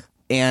rock,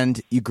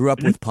 and you grew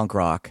up with punk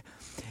rock.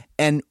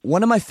 And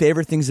one of my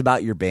favorite things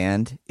about your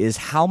band is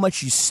how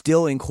much you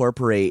still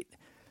incorporate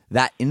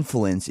that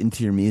influence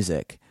into your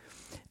music.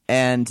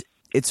 And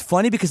it's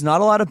funny because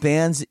not a lot of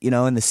bands,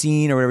 in the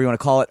scene or whatever you want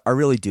to call it, are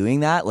really doing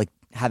that, like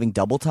having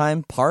double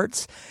time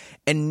parts.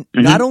 And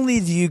not only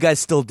do you guys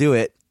still do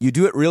it, you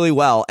do it really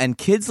well, and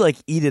kids like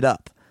eat it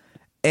up.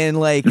 And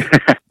like,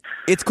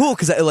 it's cool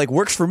because it like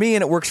works for me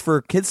and it works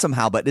for kids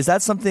somehow. But is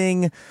that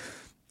something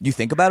you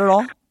think about at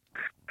all?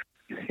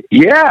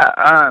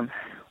 Yeah.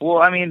 Well,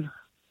 I mean,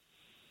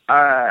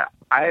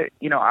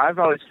 I've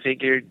always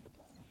figured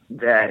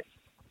that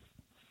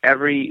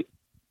every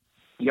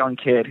young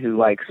kid who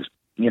likes,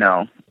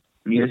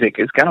 music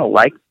is going to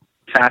like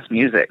fast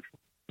music,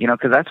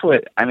 cause that's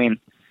what, I mean,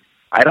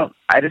 I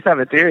just have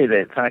a theory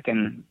that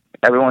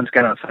everyone's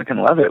going to fucking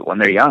love it when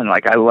they're young.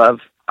 Like, I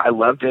loved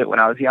it when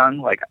I was young.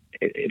 Like,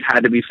 it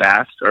had to be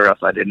fast or else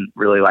I didn't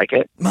really like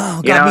it.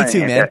 Oh, God, me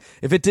too, man.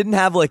 If it didn't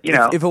have like,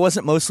 if it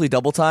wasn't mostly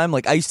double time,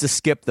 like I used to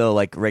skip the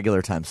like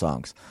regular time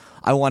songs.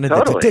 I wanted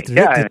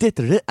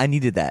I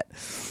needed that.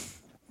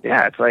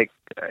 Yeah,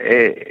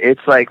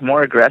 it's like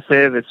more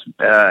aggressive. It's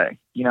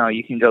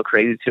you can go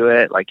crazy to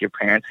it. Like, your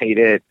parents hate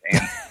it,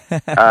 and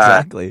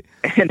exactly.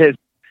 And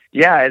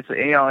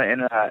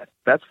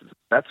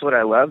that's what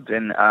I loved,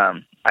 and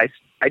I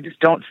just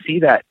don't see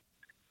that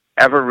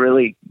ever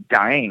really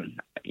dying.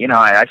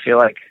 I feel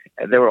like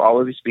there will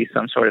always be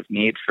some sort of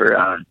need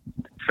for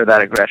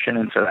that aggression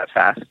and for that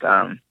fast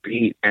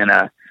beat. And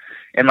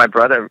my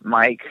brother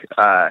Mike,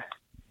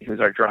 who's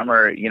our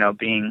drummer,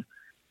 being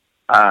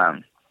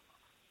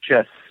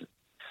just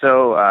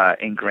so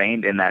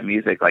ingrained in that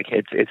music, like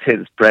it's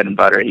his bread and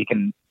butter. He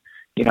can,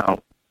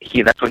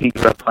 that's what he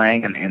grew up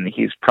playing, and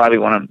he's probably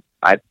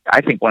I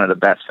think one of the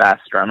best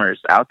fast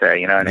drummers out there.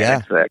 And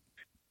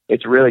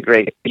it's really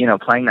great,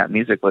 playing that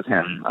music with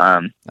him.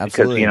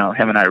 Because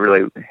him and I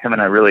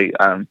really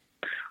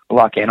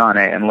lock in on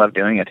it and love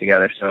doing it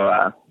together.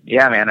 So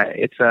yeah, man,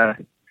 it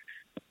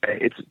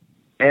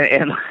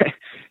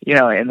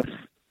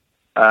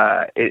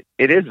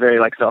is very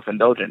like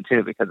self-indulgent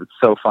too, because it's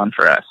so fun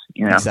for us.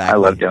 Exactly. I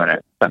love doing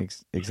it. So,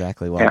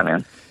 exactly. Well, yeah,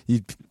 man.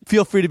 You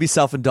feel free to be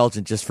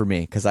self-indulgent just for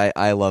me, because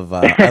I love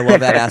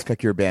that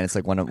aspect of your band. It's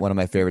like one of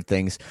my favorite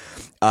things.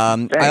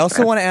 Thanks, I also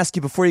man. want to ask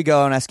you before you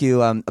go, and ask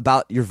you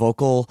about your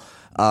vocal,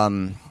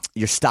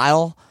 your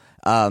style.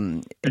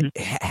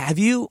 Have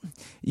you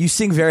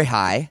sing very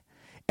high,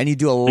 and you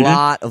do a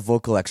lot of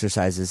vocal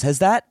exercises. Has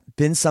that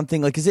been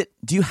something like?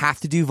 Do you have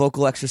to do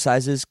vocal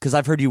exercises? Because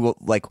I've heard you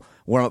like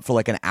warm up for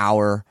like an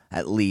hour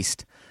at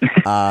least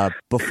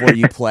before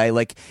you play.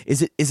 Like,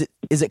 is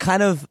it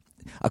kind of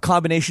a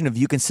combination of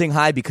you can sing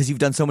high because you've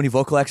done so many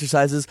vocal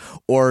exercises,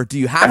 or do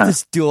you have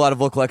to do a lot of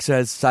vocal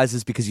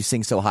exercises because you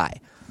sing so high?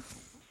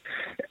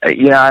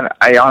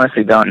 I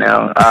honestly don't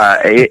know.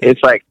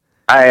 It's like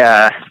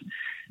I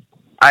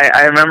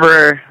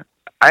remember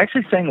I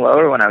actually sang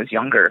lower when I was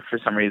younger for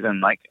some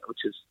reason, like, which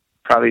is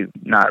probably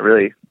not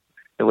really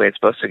the way it's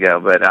supposed to go.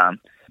 But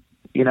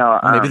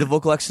Maybe the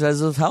vocal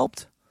exercises have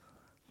helped.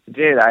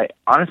 Dude, I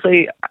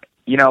honestly,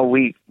 you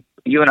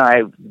and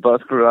I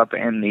both grew up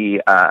in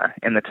the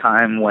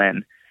time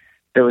when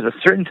there was a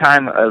certain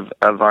time of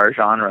our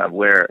genre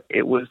where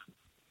it was,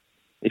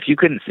 if you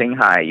couldn't sing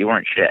high, you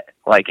weren't shit.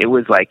 Like, it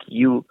was like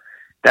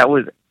that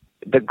was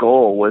the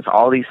goal, was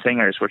all these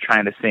singers were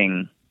trying to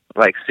sing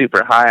like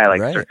super high,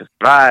 like right. Circus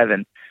Survive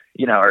and,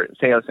 or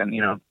Seos, and,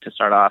 to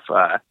start off,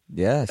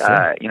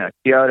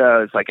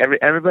 Kyoto. It's like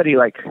everybody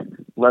like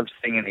loved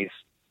singing these,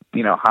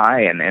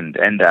 high and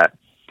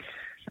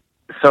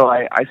so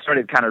I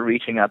started kind of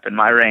reaching up in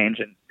my range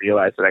and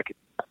realized that I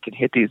could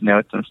hit these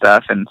notes and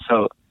stuff. And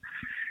so,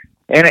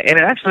 and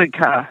it actually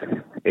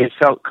it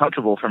felt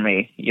comfortable for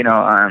me,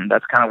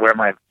 that's kind of where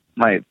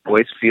my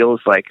voice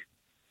feels like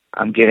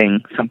I'm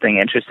getting something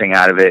interesting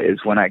out of it,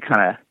 is when I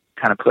kind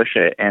of push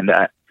it. And,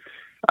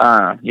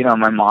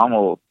 my mom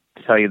will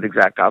tell you the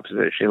exact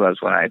opposite. She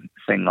loves when I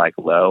sing like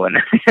low and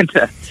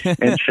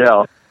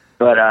chill.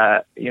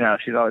 But,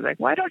 she's always like,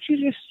 why don't you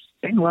just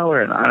sing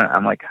lower? And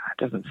I'm like, it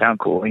doesn't sound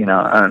cool,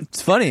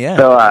 It's funny, yeah.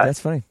 So, that's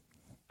funny.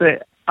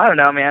 But I don't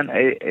know, man.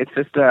 It's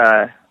just,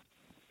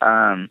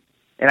 and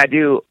I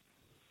do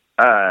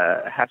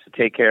have to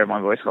take care of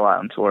my voice a lot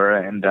on tour,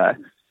 and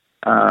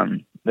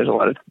there's a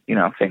lot of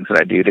things that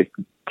I do to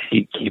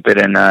keep it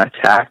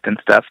intact and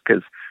stuff,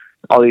 because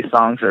all these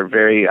songs are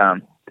very,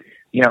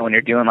 when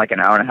you're doing like an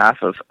hour and a half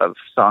of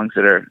songs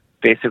that are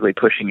basically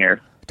pushing your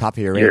top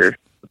of your range.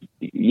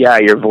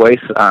 Your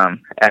voice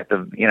at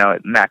the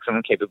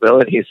maximum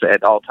capabilities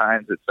at all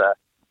times.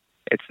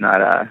 It's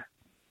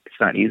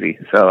not easy.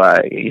 So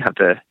you have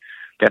to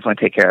definitely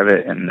take care of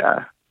it. And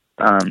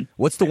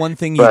what's the one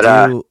thing you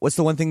do? What's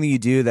the one thing that you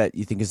do that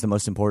you think is the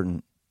most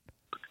important?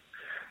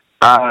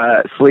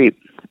 Sleep.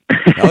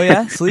 Oh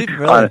yeah, sleep.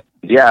 Really?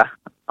 Yeah.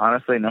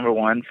 Honestly, number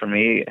one for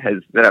me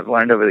that I've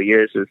learned over the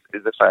years is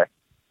if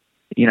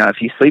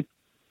if you sleep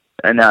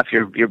enough,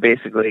 you're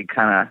basically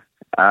kind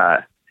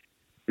of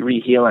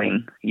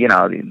re-healing.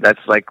 That's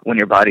like when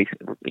your body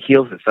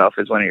heals itself,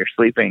 is when you're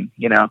sleeping,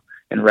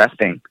 and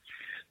resting.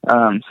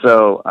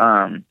 So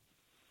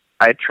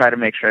I try to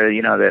make sure,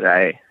 that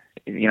I,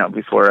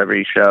 before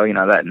every show,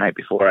 that night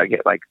before, I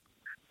get like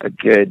a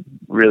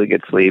really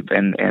good sleep,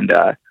 and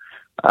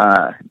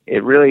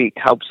it really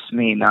helps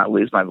me not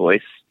lose my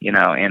voice, in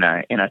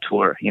a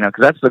tour, because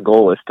that's the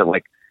goal, is to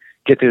like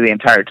get through the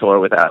entire tour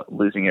without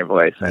losing your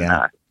voice.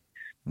 Yeah.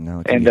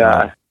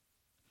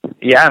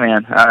 Yeah,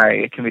 man,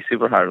 it can be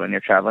super hard when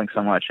you're traveling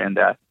so much. And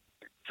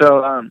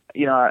so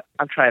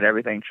I've tried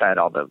everything, tried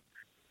all the,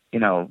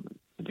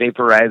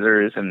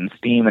 vaporizers and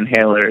steam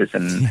inhalers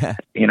and,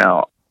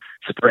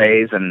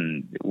 sprays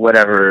and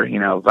whatever,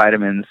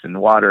 vitamins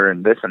and water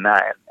and this and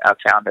that. And I've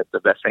found that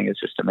the best thing is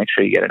just to make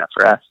sure you get enough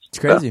rest. It's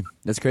crazy.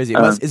 That's crazy.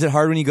 Is it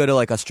hard when you go to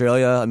like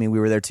Australia? I mean, we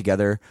were there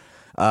together.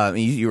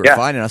 You were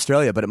fine in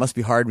Australia, but it must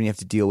be hard when you have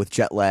to deal with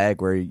jet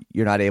lag, where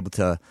you're not able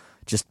to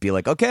just be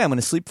like, okay, I'm going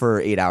to sleep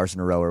for 8 hours in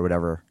a row or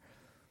whatever.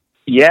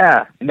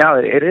 Yeah, no,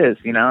 it is.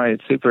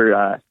 It's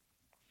super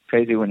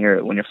crazy when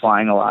you're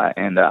flying a lot,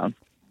 and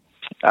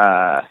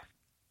yeah,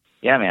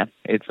 man,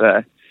 it's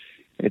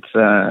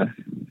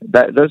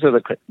those are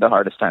the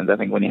hardest times, I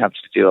think, when you have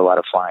to do a lot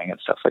of flying and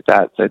stuff like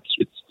that. So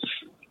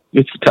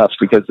it's tough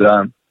because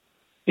that's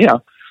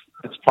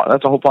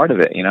a whole part of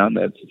it.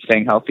 That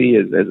staying healthy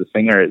as a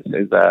singer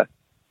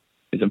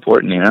is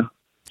important.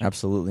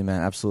 Absolutely,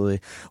 man. Absolutely.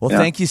 Well,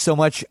 thank you so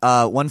much.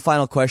 One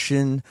final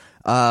question.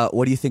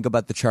 What do you think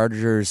about the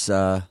Chargers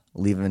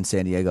leaving in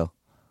San Diego?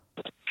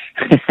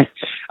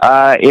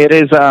 It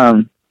is,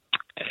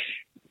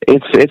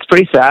 it's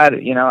pretty sad.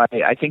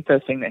 I think the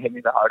thing that hit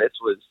me the hardest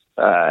was,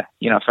 a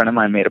friend of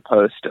mine made a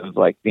post of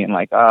like being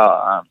like,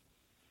 no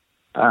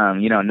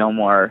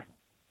more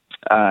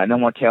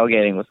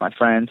tailgating with my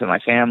friends and my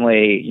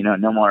family,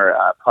 no more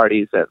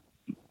parties at,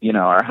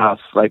 our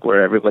house, like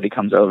where everybody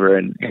comes over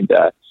and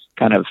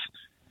kind of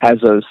has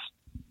those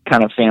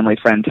kind of family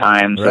friend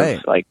times, right,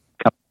 of like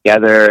come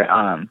together.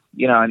 And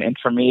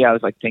for me, I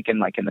was like thinking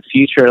like in the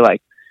future,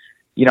 like,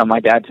 my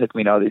dad took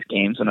me to all these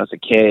games when I was a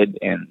kid,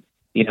 and,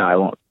 I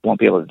won't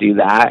be able to do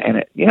that.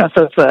 And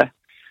so it's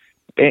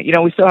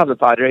we still have the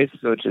Padres,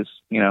 which is,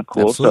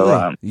 cool.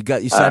 Absolutely. So,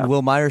 you signed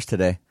Will Myers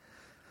today.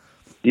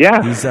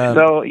 Yeah.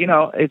 So,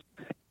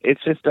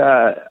 it's just,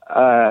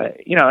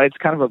 it's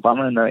kind of a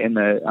bummer in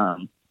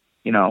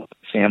the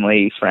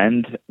family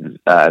friend,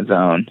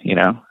 zone,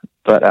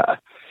 but,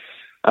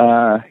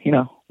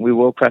 we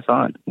will press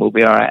on. We'll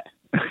be all right.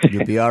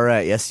 You'll be all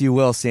right. Yes, you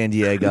will, San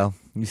Diego.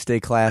 You stay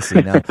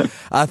classy. No.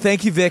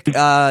 Thank you, Vic.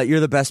 You're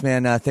the best,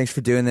 man. Thanks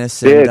for doing this.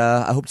 Dude. And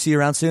I hope to see you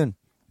around soon.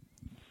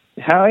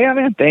 Hell yeah,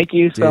 man. Thank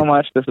you so Dude.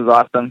 much. This is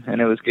awesome. And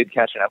it was good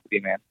catching up with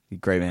you, man.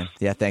 Great, man.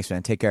 Yeah, thanks,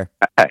 man. Take care.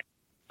 All right.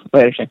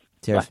 Later, Shane.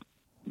 Cheers.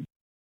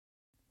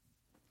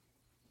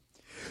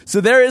 So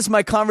there is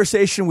my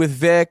conversation with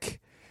Vic.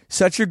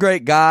 Such a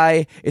great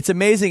guy. It's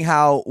amazing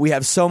how we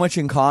have so much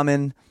in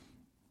common.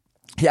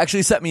 He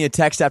actually sent me a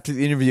text after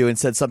the interview and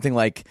said something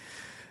like,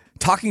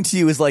 talking to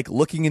you is like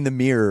looking in the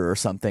mirror or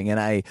something.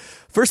 And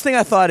first thing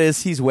I thought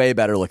is he's way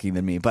better looking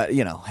than me, but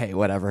you know, hey,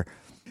 whatever.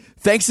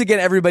 Thanks again,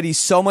 everybody,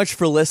 so much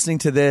for listening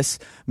to this.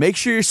 Make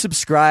sure you're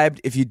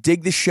subscribed. If you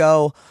dig the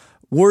show,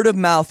 word of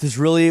mouth is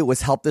really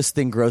what's helped this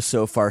thing grow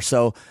so far.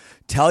 So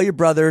tell your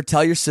brother,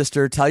 tell your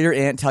sister, tell your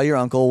aunt, tell your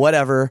uncle,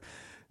 whatever.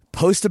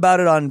 Post about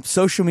it on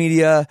social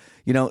media.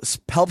 You know,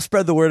 help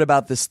spread the word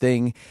about this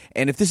thing.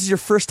 And if this is your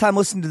first time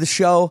listening to the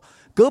show,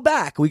 go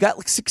back. We got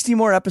like 60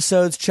 more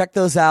episodes. Check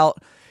those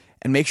out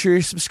and make sure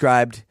you're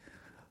subscribed.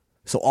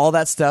 So all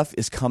that stuff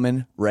is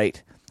coming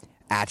right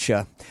at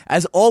you.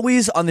 As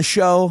always on the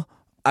show,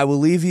 I will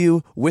leave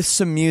you with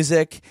some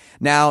music.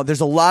 Now,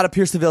 there's a lot of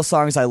Pierce the Veil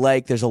songs I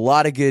like. There's a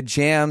lot of good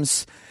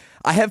jams.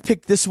 I have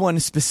picked this one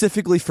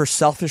specifically for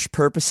selfish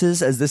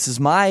purposes, as this is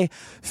my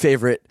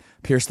favorite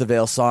Pierce the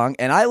Veil song,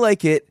 and I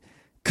like it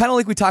kind of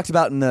like we talked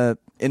about in the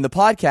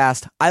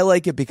podcast. I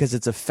like it because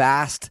it's a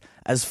fast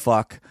as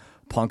fuck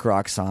punk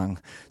rock song.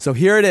 So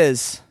here it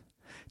is.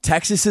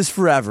 Texas is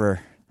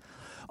Forever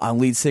on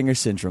Lead Singer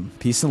Syndrome.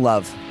 Peace and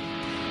love,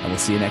 and we'll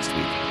see you next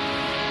week.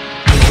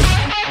 We'll be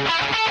right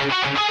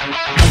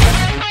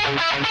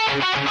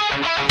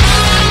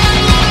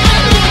back.